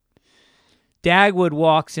 Dagwood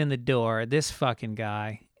walks in the door, this fucking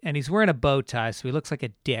guy, and he's wearing a bow tie, so he looks like a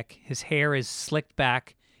dick. His hair is slicked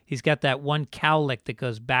back. He's got that one cowlick that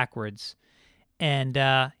goes backwards. And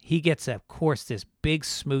he gets, of course, this big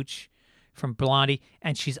smooch from Blondie,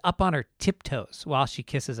 and she's up on her tiptoes while she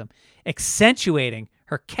kisses him, accentuating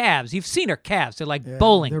her calves. You've seen her calves. They're like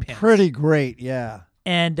bowling They're pins. pretty great, yeah.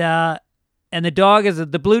 And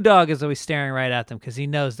the blue dog is always staring right at them because he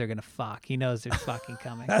knows they're going to fuck. He knows they're fucking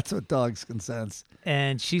coming. That's what dogs can sense.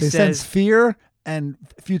 And she They says... sense fear and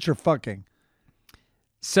future fucking.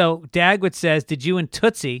 So Dagwood says, did you and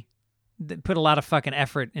Tootsie... put a lot of fucking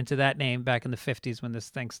effort into that name back in the 50s when this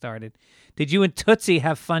thing started. Did you and Tootsie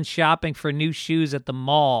have fun shopping for new shoes at the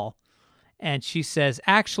mall? And she says,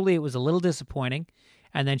 actually, it was a little disappointing.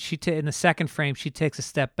 And then in the second frame, she takes a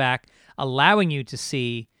step back, allowing you to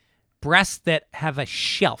see breasts that have a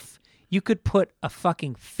shelf. You could put a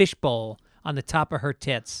fucking fishbowl on the top of her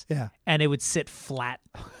tits, Yeah. and it would sit flat.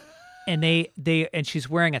 And and she's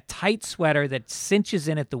wearing a tight sweater that cinches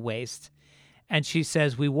in at the waist. And she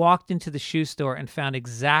says, we walked into the shoe store and found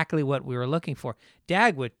exactly what we were looking for.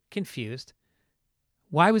 Dagwood, confused.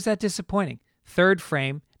 Why was that disappointing? Third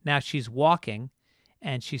frame, now she's walking,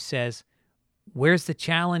 and she says, where's the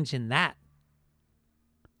challenge in that?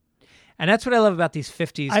 And that's what I love about these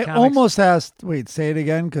 50s I comics. almost asked, wait, say it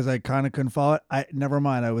again, because I kind of couldn't follow it. Never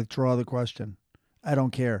mind, I withdraw the question. I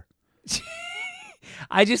don't care.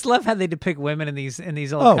 I just love how they depict women in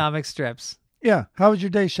these old comic strips. Yeah, how was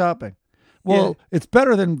your day shopping? Well, It's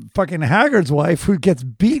better than fucking Haggard's wife who gets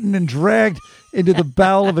beaten and dragged into the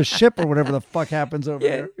bowel of a ship or whatever the fuck happens over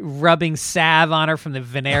there. Rubbing salve on her from the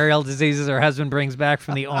venereal diseases her husband brings back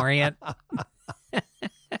from the Orient.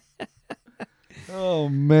 Oh,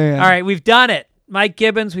 man. All right, we've done it. Mike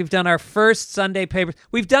Gibbons, we've done our first Sunday Papers.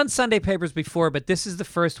 We've done Sunday Papers before, but this is the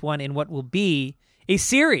first one in what will be a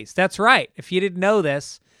series. That's right. If you didn't know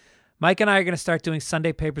this, Mike and I are going to start doing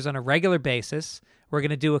Sunday Papers on a regular basis. We're going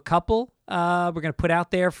to do a couple. We're going to put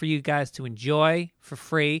out there for you guys to enjoy for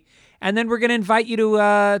free. And then we're going to invite you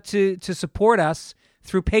to support us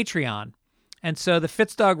through Patreon. And so the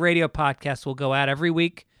Fitzdog Radio podcast will go out every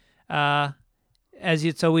week. as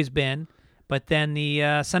it's always been. But then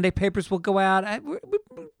the Sunday papers will go out. We'll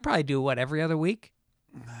probably do every other week.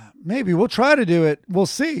 Maybe we'll try to do it. We'll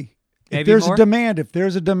see. Maybe If there's more? a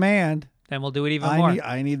demand, then we'll do it even more.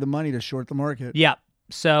 I need the money to short the market. Yep.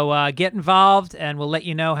 So get involved, and we'll let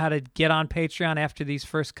you know how to get on Patreon after these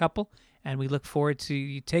first couple. And we look forward to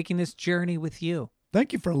you taking this journey with you.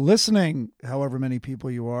 Thank you for listening, however many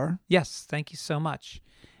people you are. Yes, thank you so much.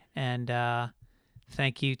 And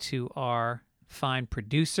thank you to our fine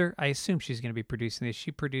producer. I assume she's going to be producing this.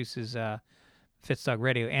 She produces Fitzdog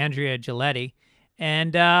Radio, Andrea Giletti.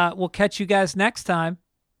 And we'll catch you guys next time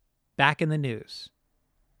back in the news.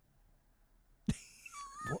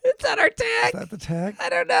 Is that our tag? Is that the tag? I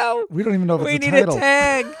don't know. We don't even know if We it's need the title. a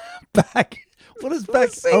tag. Back. What is back?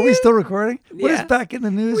 see Are we it. still recording? What is Yeah. back in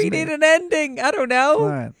the news? We mean? need an ending. I don't know. All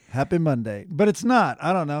right. Happy Monday. But it's not.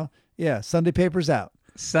 I don't know. Yeah. Sunday paper's out.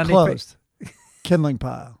 Sunday Closed. Kindling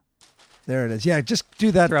pile. There it is. Yeah. Just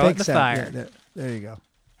do that Throw it fake in the sound. fire. Yeah, there you go.